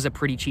was a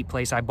pretty cheap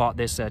place. I bought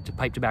this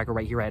pipe tobacco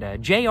right here at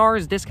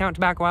J.R.R.'s Discount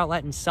Tobacco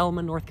Outlet in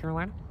Selma, North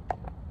Carolina.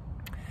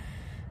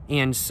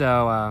 And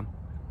so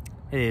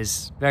it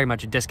is very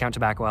much a discount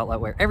tobacco outlet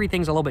where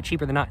everything's a little bit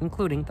cheaper than not,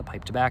 including the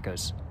pipe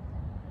tobaccos.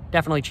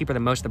 Definitely cheaper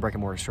than most of the brick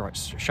and mortar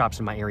shops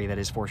in my area, that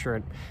is for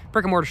sure.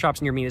 Brick and mortar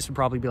shops near me, this would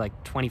probably be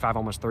like 25,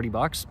 almost 30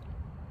 bucks.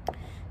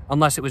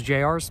 Unless it was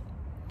J.R.'s.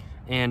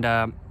 And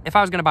if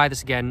I was going to buy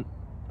this again,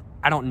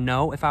 I don't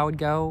know if I would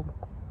go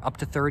up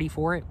to 30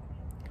 for it.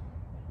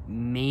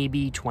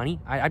 Maybe 20.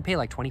 I'd pay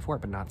like 20 for it,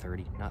 but not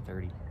 30. Not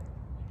 30.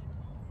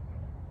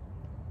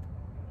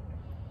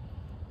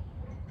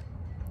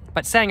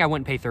 But saying I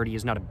wouldn't pay 30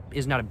 is not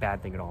a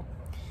bad thing at all.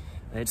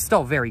 It's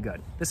still very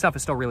good. This stuff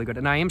is still really good,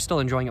 and I am still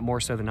enjoying it more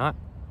so than not.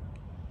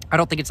 I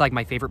don't think it's like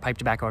my favorite pipe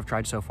tobacco I've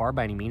tried so far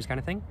by any means kind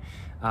of thing.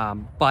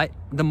 But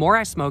the more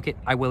I smoke it,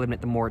 I will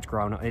admit the more it's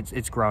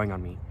growing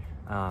on me.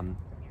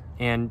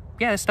 And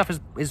yeah, this stuff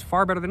is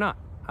far better than not.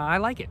 I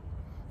like it.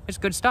 It's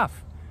good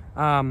stuff.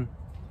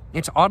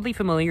 It's oddly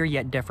familiar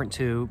yet different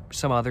to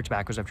some other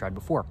tobaccos I've tried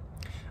before.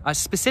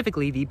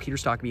 Specifically the Peter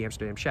Stokkebye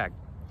Amsterdam Shag.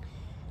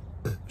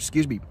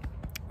 Excuse me.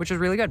 Which is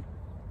really good.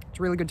 It's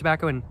a really good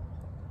tobacco, and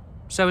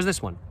so is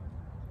this one.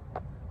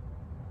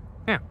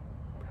 Yeah.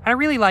 And I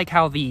really like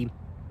how the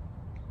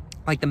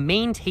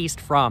main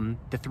taste from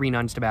the 3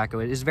 Nuns tobacco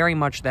is very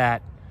much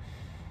that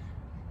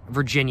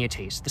Virginia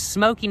taste. The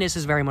smokiness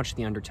is very much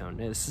the undertone.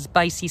 The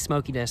spicy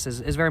smokiness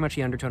is very much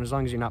the undertone, as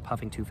long as you're not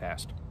puffing too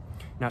fast.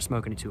 Not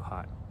smoking it too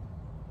hot.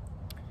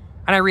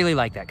 And I really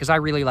like that, because I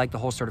really like the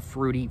whole sort of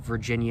fruity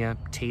Virginia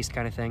taste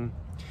kind of thing.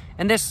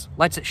 And this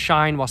lets it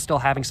shine while still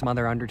having some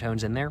other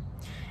undertones in there.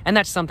 And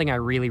that's something I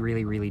really,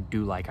 really, really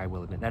do like, I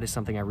will admit. That is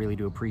something I really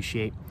do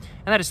appreciate.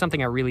 And that is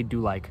something I really do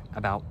like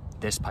about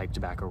this pipe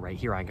tobacco right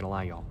here, I ain't gonna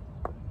lie, y'all.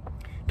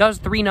 Does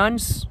 3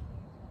 Nuns...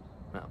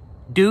 Well,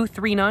 do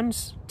 3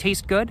 Nuns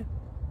taste good?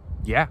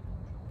 Yeah.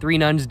 3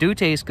 Nuns do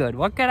taste good.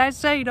 What can I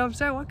say? You know what I'm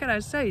saying? What can I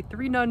say?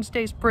 3 Nuns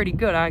taste pretty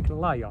good, I ain't gonna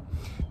lie, y'all.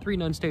 3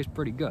 Nuns taste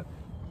pretty good.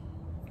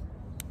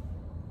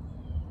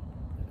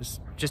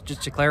 Just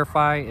to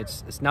clarify,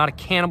 it's not a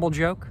cannibal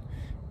joke.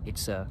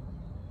 It's a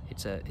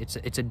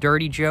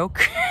dirty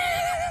joke.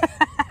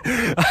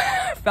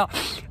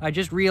 I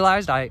just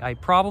realized I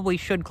probably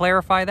should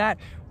clarify that.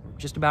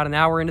 Just about an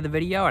hour into the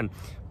video, and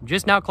I'm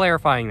just now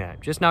clarifying that.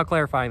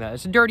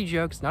 It's a dirty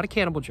joke. It's not a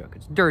cannibal joke.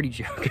 It's a dirty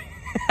joke.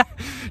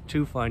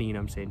 Too funny, you know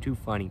what I'm saying? Too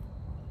funny.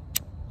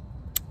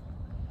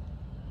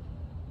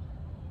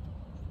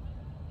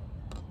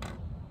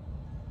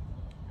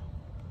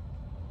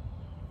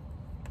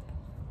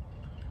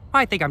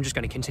 I think I'm just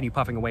going to continue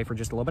puffing away for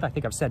just a little bit. I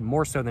think I've said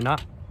more so than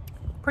not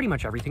pretty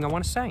much everything I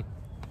want to say.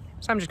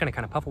 So I'm just going to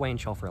kind of puff away and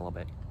chill for a little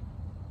bit.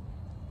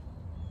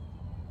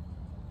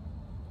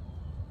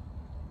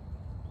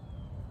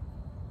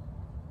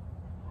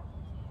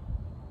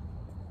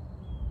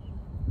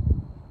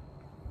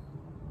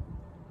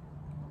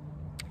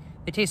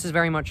 The taste is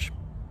very much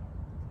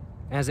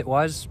as it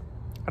was.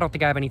 I don't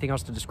think I have anything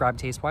else to describe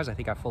taste-wise. I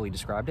think I fully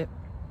described it.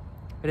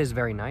 It is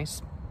very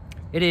nice.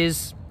 It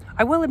is...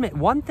 I will admit,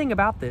 one thing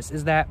about this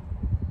is that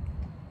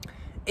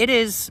it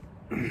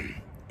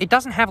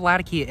doesn't have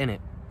Latakia in it,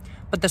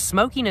 but the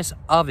smokiness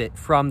of it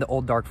from the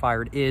Old Dark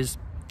Fired is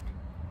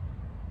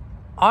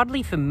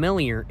oddly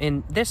familiar,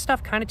 and this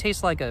stuff kind of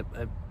tastes like a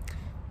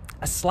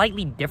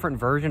slightly different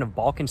version of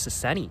Balkan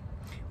Saseni,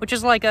 which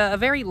is like a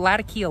very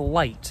Latakia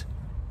light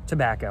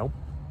tobacco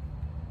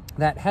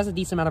that has a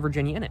decent amount of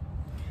Virginia in it.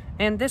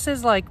 And this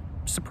is like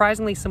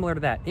surprisingly similar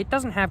to that. It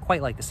doesn't have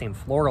quite like the same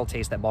floral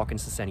taste that Balkan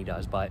Saseni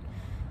does, but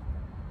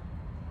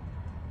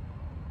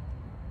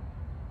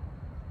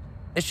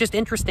it's just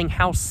interesting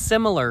how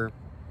similar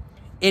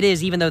it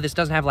is, even though this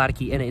doesn't have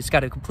Latake in it. It's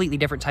got a completely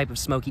different type of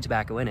smoky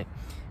tobacco in it,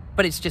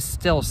 but it's just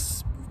still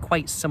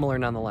quite similar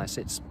nonetheless.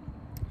 It's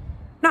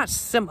not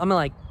I mean,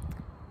 like,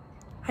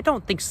 I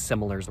don't think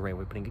similar is the right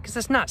way of putting it, because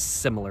it's not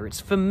similar.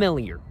 It's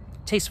familiar.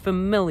 It tastes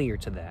familiar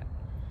to that.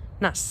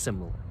 Not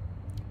similar.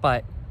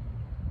 But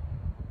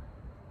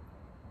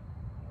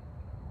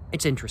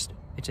it's interesting.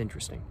 It's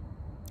interesting.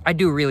 I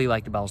do really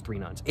like the Bell's Three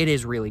Nuns. It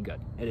is really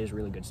good. It is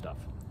really good stuff.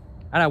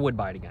 And I would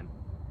buy it again.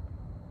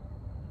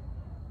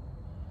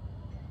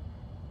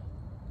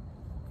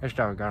 I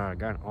started going out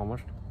again,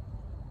 almost.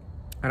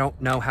 I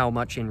don't know how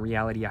much in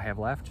reality I have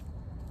left.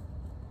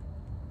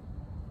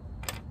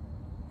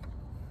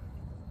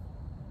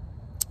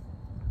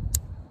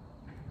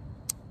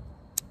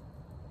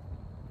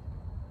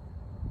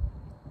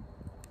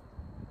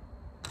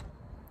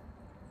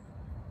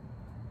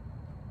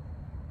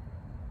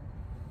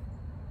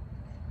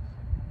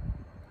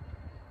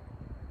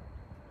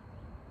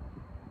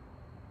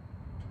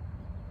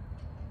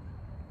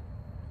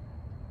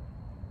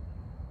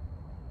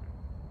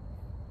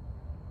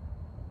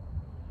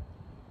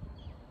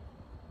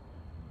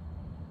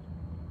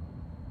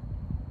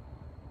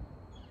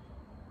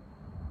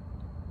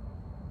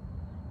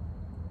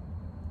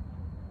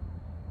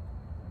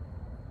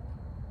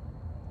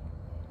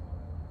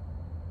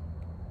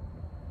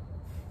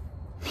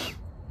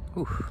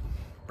 Oof,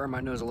 burned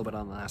my nose a little bit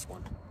on the last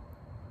one.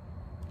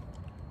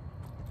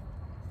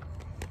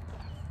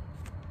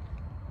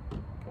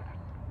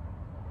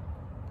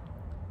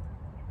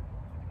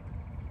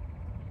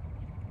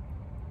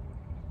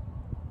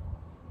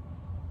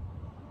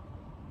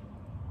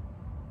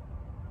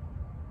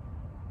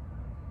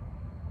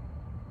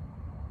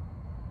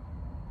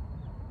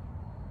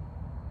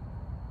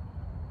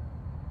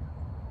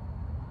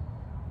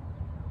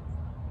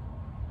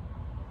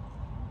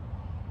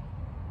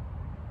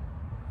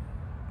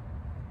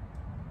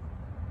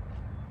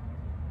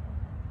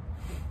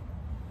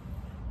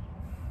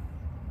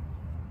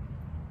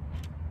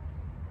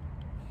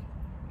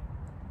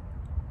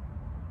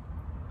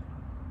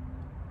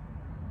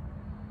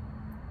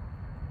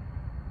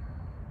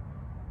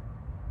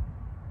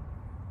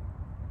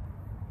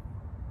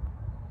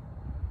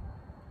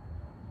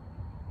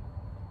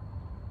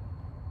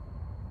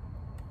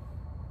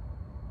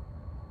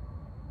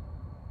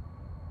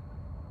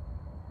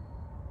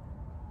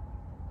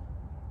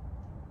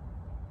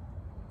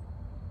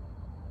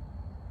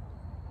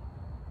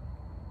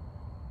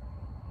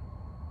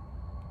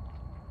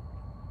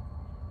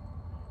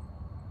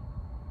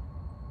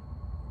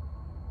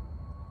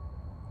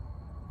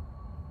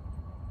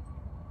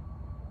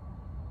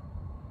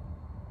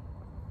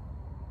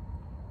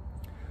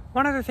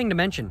 One other thing to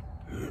mention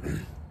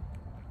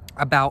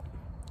about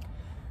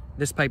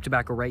this pipe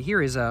tobacco right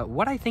here is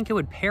what I think it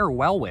would pair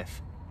well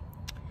with.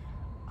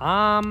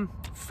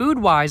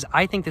 Food-wise,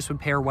 I think this would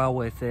pair well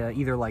with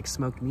either like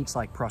smoked meats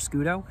like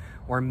prosciutto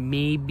or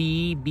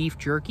maybe beef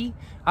jerky.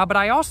 But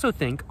I also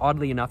think,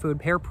 oddly enough, it would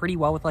pair pretty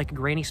well with like a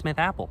Granny Smith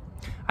apple.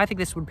 I think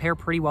this would pair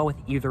pretty well with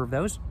either of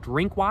those.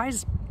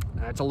 Drink-wise,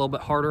 it's a little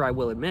bit harder, I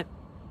will admit.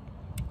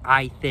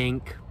 I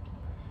think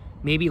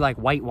maybe like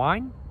white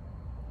wine?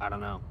 I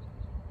don't know.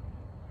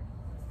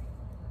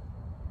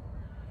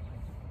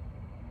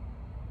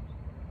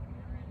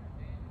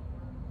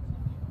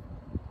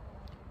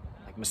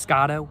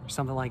 Moscato or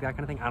something like that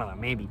kind of thing. I don't know,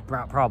 maybe,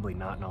 probably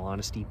not in all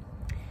honesty.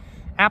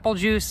 Apple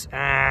juice,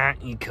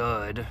 you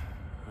could.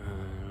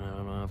 I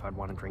don't know if I'd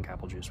want to drink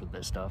apple juice with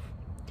this stuff.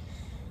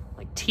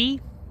 Like tea,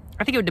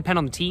 I think it would depend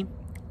on the tea.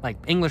 Like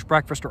English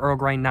breakfast or Earl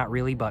Grey, not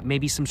really, but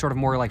maybe some sort of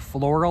more like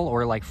floral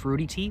or like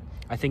fruity tea,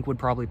 I think would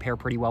probably pair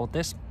pretty well with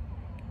this.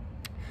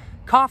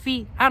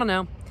 Coffee, I don't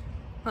know.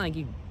 Like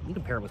you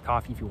could pair it with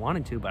coffee if you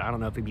wanted to, but I don't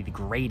know if it'd be the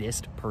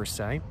greatest per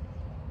se.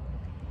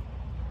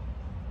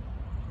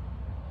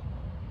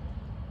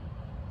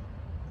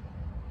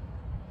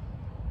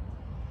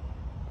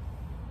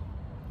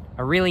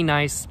 A really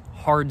nice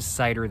hard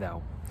cider,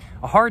 though.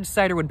 A hard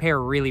cider would pair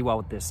really well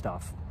with this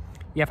stuff.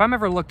 Yeah, if I'm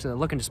ever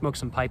looking to smoke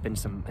some pipe and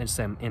some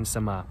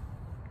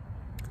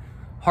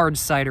hard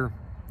cider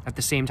at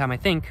the same time, I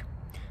think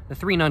the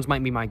Three Nuns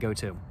might be my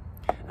go-to.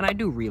 And I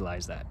do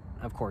realize that,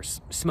 of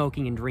course,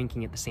 smoking and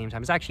drinking at the same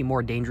time is actually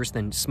more dangerous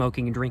than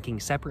smoking and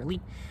drinking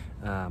separately.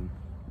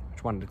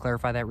 Just wanted to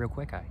clarify that real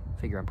quick. I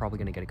figure I'm probably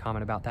going to get a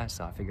comment about that,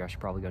 so I figure I should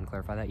probably go and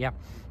clarify that. Yeah,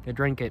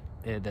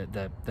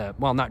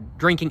 well, not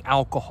drinking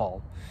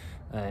alcohol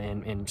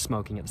and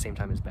smoking at the same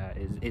time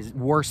is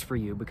worse for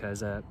you,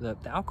 because the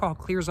alcohol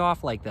clears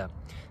off like the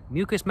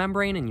mucous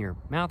membrane in your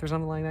mouth or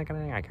something like that kind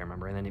of thing. I can't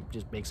remember. And then it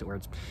just makes it where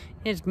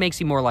it makes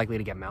you more likely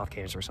to get mouth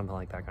cancer or something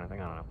like that kind of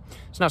thing. I don't know.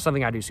 It's not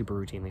something I do super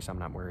routinely, so I'm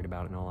not worried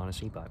about it in all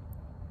honesty, but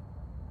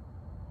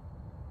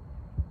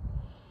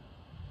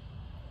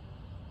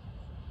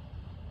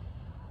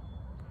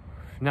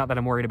not that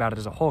I'm worried about it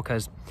as a whole,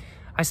 because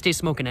I stay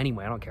smoking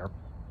anyway. I don't care.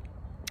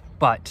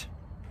 But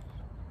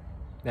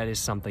That is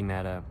something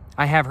that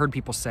I have heard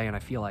people say, and I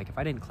feel like if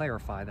I didn't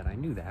clarify that I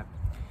knew that,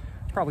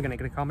 I'm probably going to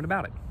get a comment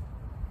about it.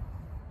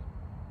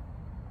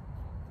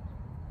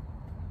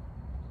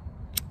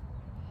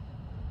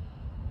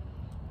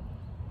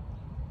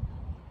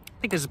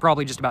 I think this is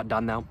probably just about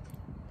done, though.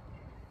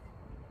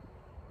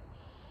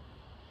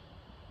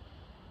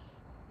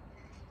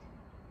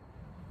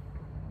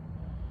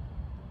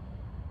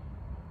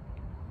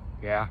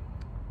 Yeah.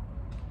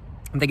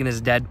 I'm thinking this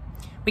is dead.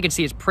 We can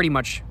see it's pretty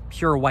much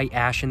pure white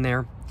ash in there.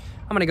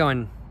 I'm going to go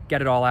and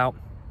get it all out.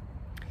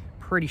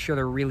 Pretty sure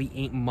there really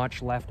ain't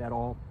much left at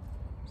all.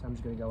 So I'm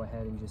just going to go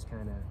ahead and just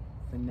kind of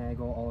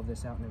finagle all of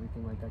this out and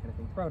everything like that kind of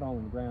thing. Throw it all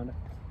in the ground.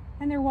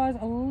 And there was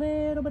a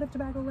little bit of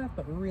tobacco left,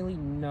 but really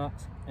not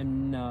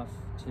enough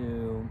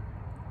to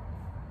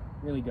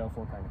really go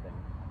for kind of thing.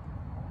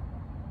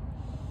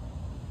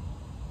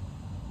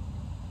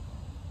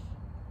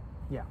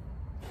 Yeah.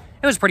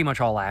 It was pretty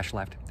much all ash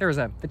left. There was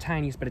the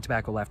tiniest bit of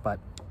tobacco left, but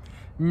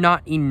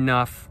not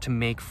enough to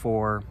make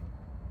for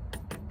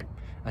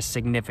a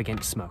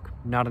significant smoke.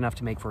 Not enough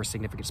to make for a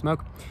significant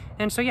smoke.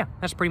 And so, yeah,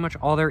 that's pretty much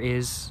all there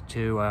is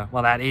to,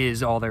 well, that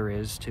is all there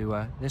is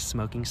to this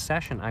smoking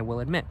session, I will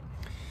admit.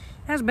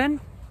 It has been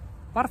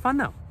a lot of fun,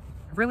 though.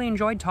 I've really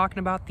enjoyed talking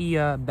about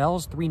the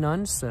Bell's Three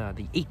Nuns,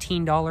 the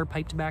 $18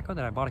 pipe tobacco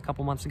that I bought a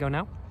couple months ago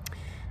now.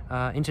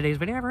 In today's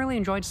video, I've really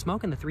enjoyed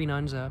smoking the Three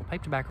Nuns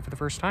pipe tobacco for the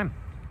first time.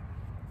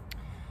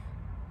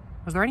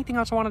 Was there anything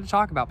else I wanted to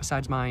talk about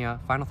besides my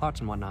final thoughts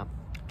and whatnot?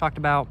 Talked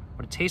about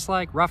what it tastes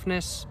like,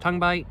 roughness, tongue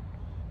bite,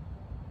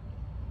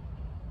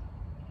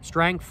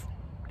 strength.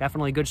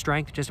 Definitely good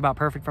strength, just about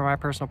perfect for my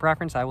personal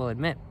preference, I will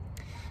admit.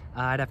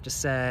 I'd have to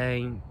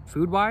say,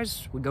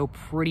 food-wise, would go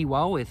pretty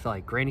well with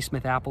like Granny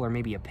Smith apple or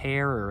maybe a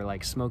pear or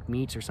like smoked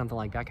meats or something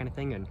like that kind of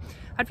thing. And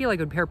I'd feel like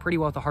it would pair pretty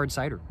well with a hard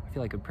cider. I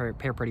feel like it would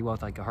pair pretty well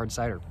with like a hard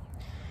cider.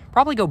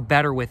 Probably go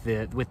better with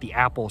the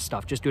apple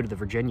stuff, just due to the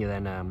Virginia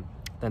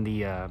than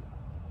the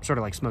sort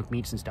of like smoked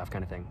meats and stuff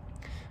kind of thing.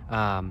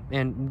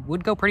 And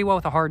would go pretty well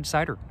with a hard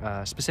cider,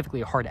 specifically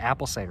a hard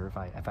apple cider,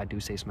 if I do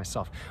say so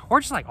myself. Or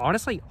just like,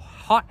 honestly,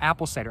 hot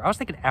apple cider. I was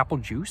thinking apple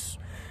juice,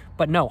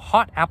 but no,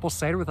 hot apple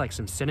cider with like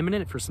some cinnamon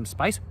in it for some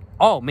spice.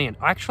 Oh man,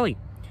 actually,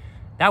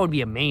 that would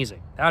be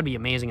amazing. That would be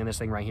amazing in this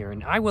thing right here.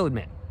 And I will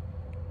admit,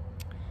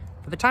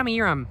 for the time of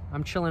year I'm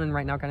chilling in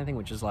right now kind of thing,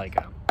 which is like,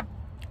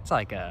 it's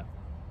like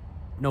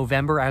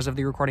November as of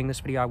the recording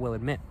this video, I will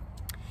admit.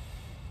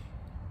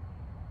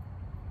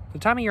 For the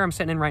time of year I'm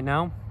sitting in right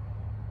now,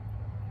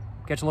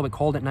 gets a little bit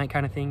cold at night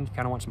kind of thing. You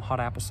kind of want some hot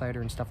apple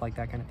cider and stuff like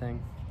that kind of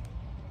thing.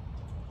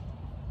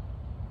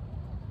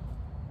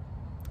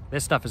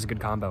 This stuff is a good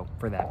combo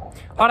for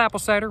that. Hot apple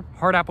cider,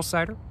 hard apple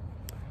cider,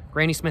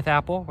 Granny Smith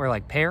apple, or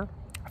like pear,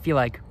 I feel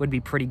like would be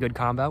pretty good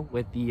combo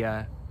with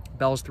the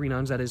Bell's Three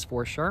Nuns, that is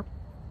for sure.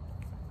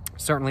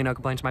 Certainly no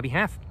complaints on my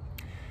behalf.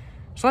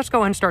 So let's go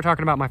ahead and start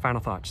talking about my final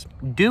thoughts.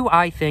 Do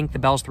I think the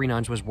Bell's Three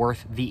Nuns was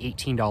worth the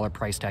 $18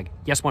 price tag?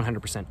 Yes,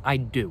 100%. I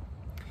do.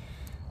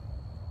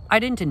 I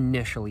didn't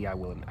initially, I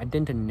will admit. I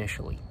didn't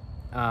initially.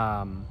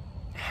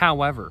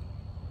 However,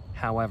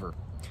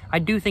 I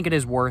do think it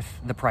is worth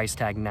the price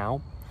tag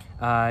now.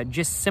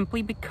 Just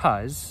simply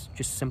because,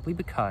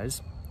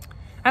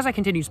 as I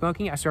continued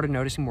smoking, I started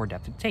noticing more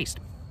depth of taste.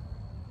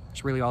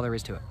 That's really all there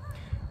is to it.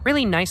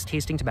 Really nice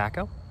tasting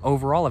tobacco.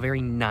 Overall, a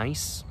very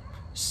nice,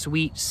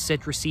 sweet,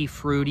 citrusy,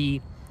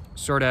 fruity,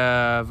 sort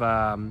of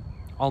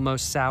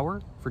almost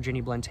sour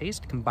Virginia blend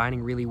taste,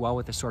 combining really well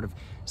with a sort of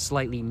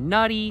slightly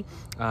nutty,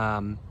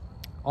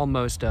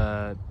 almost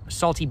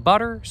salty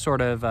butter,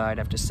 sort of, I'd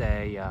have to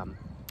say,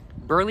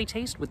 Burley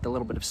taste with a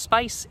little bit of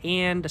spice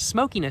and a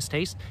smokiness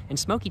taste and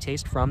smoky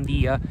taste from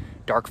the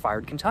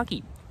dark-fired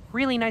Kentucky.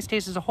 Really nice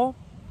taste as a whole.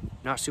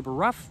 Not super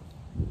rough.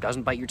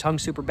 Doesn't bite your tongue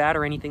super bad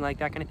or anything like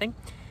that kind of thing.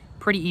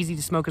 Pretty easy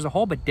to smoke as a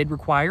whole, but did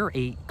require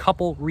a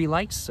couple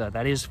relights.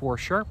 That is for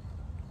sure.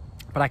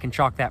 But I can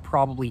chalk that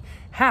probably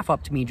half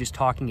up to me just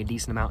talking a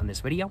decent amount in this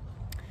video.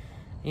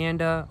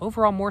 And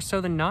overall, more so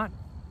than not,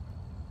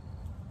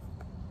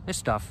 this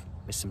stuff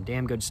is some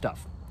damn good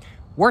stuff.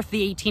 Worth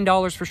the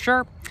 $18 for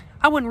sure.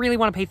 I wouldn't really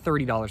want to pay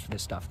 $30 for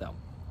this stuff, though.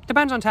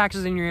 Depends on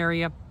taxes in your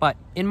area, but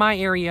in my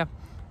area,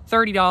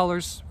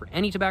 $30 for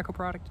any tobacco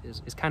product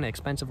is kind of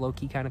expensive,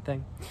 low-key kind of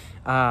thing.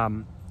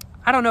 I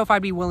don't know if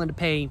I'd be willing to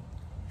pay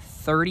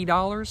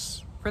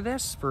 $30 for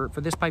this, for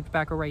this pipe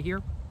tobacco right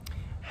here.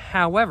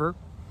 However,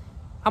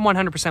 I'm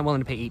 100%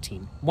 willing to pay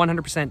 $18.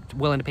 100%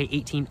 willing to pay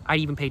 $18. I'd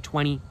even pay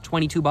 $20,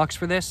 $22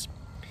 for this.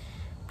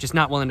 Just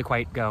not willing to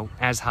quite go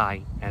as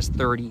high as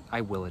 $30,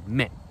 I will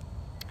admit.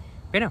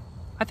 But no,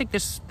 I think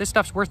this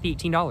stuff's worth the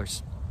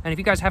 $18. And if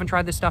you guys haven't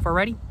tried this stuff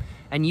already,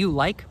 and you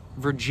like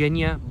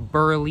Virginia,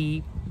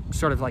 Burley,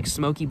 sort of like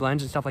smoky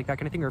blends and stuff like that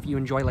kind of thing, or if you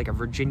enjoy like a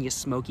Virginia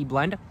smoky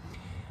blend,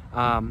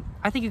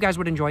 I think you guys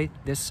would enjoy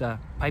this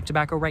pipe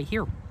tobacco right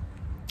here.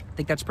 I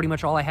think that's pretty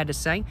much all I had to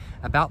say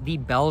about the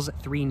Bell's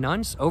Three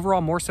Nuns.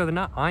 Overall, more so than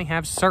not, I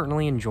have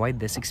certainly enjoyed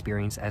this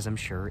experience, as I'm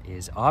sure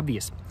is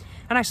obvious.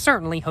 And I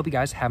certainly hope you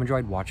guys have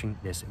enjoyed watching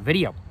this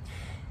video.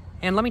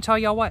 And let me tell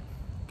y'all what,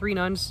 Three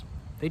Nuns,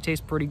 they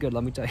taste pretty good,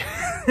 let me tell you.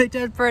 It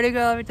tastes pretty good,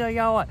 let me tell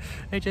y'all what.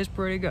 It tastes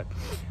pretty good.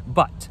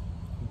 But,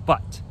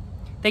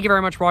 thank you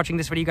very much for watching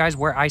this video, guys,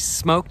 where I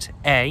smoked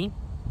a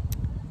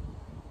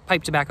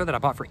pipe tobacco that I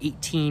bought for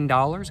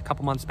 $18 a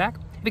couple months back.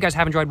 If you guys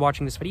have enjoyed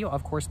watching this video,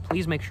 of course,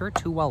 please make sure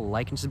to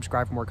like and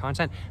subscribe for more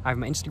content. I have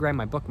my Instagram,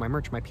 my book, my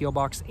merch, my P.O.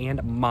 box,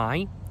 and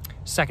my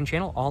second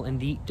channel all in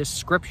the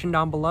description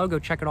down below. Go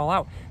check it all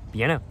out.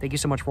 Vienna, thank you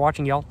so much for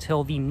watching, y'all.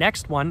 Till the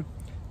next one,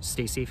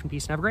 stay safe and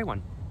peace and have a great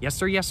one. Yes,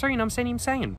 sir, you know what I'm saying?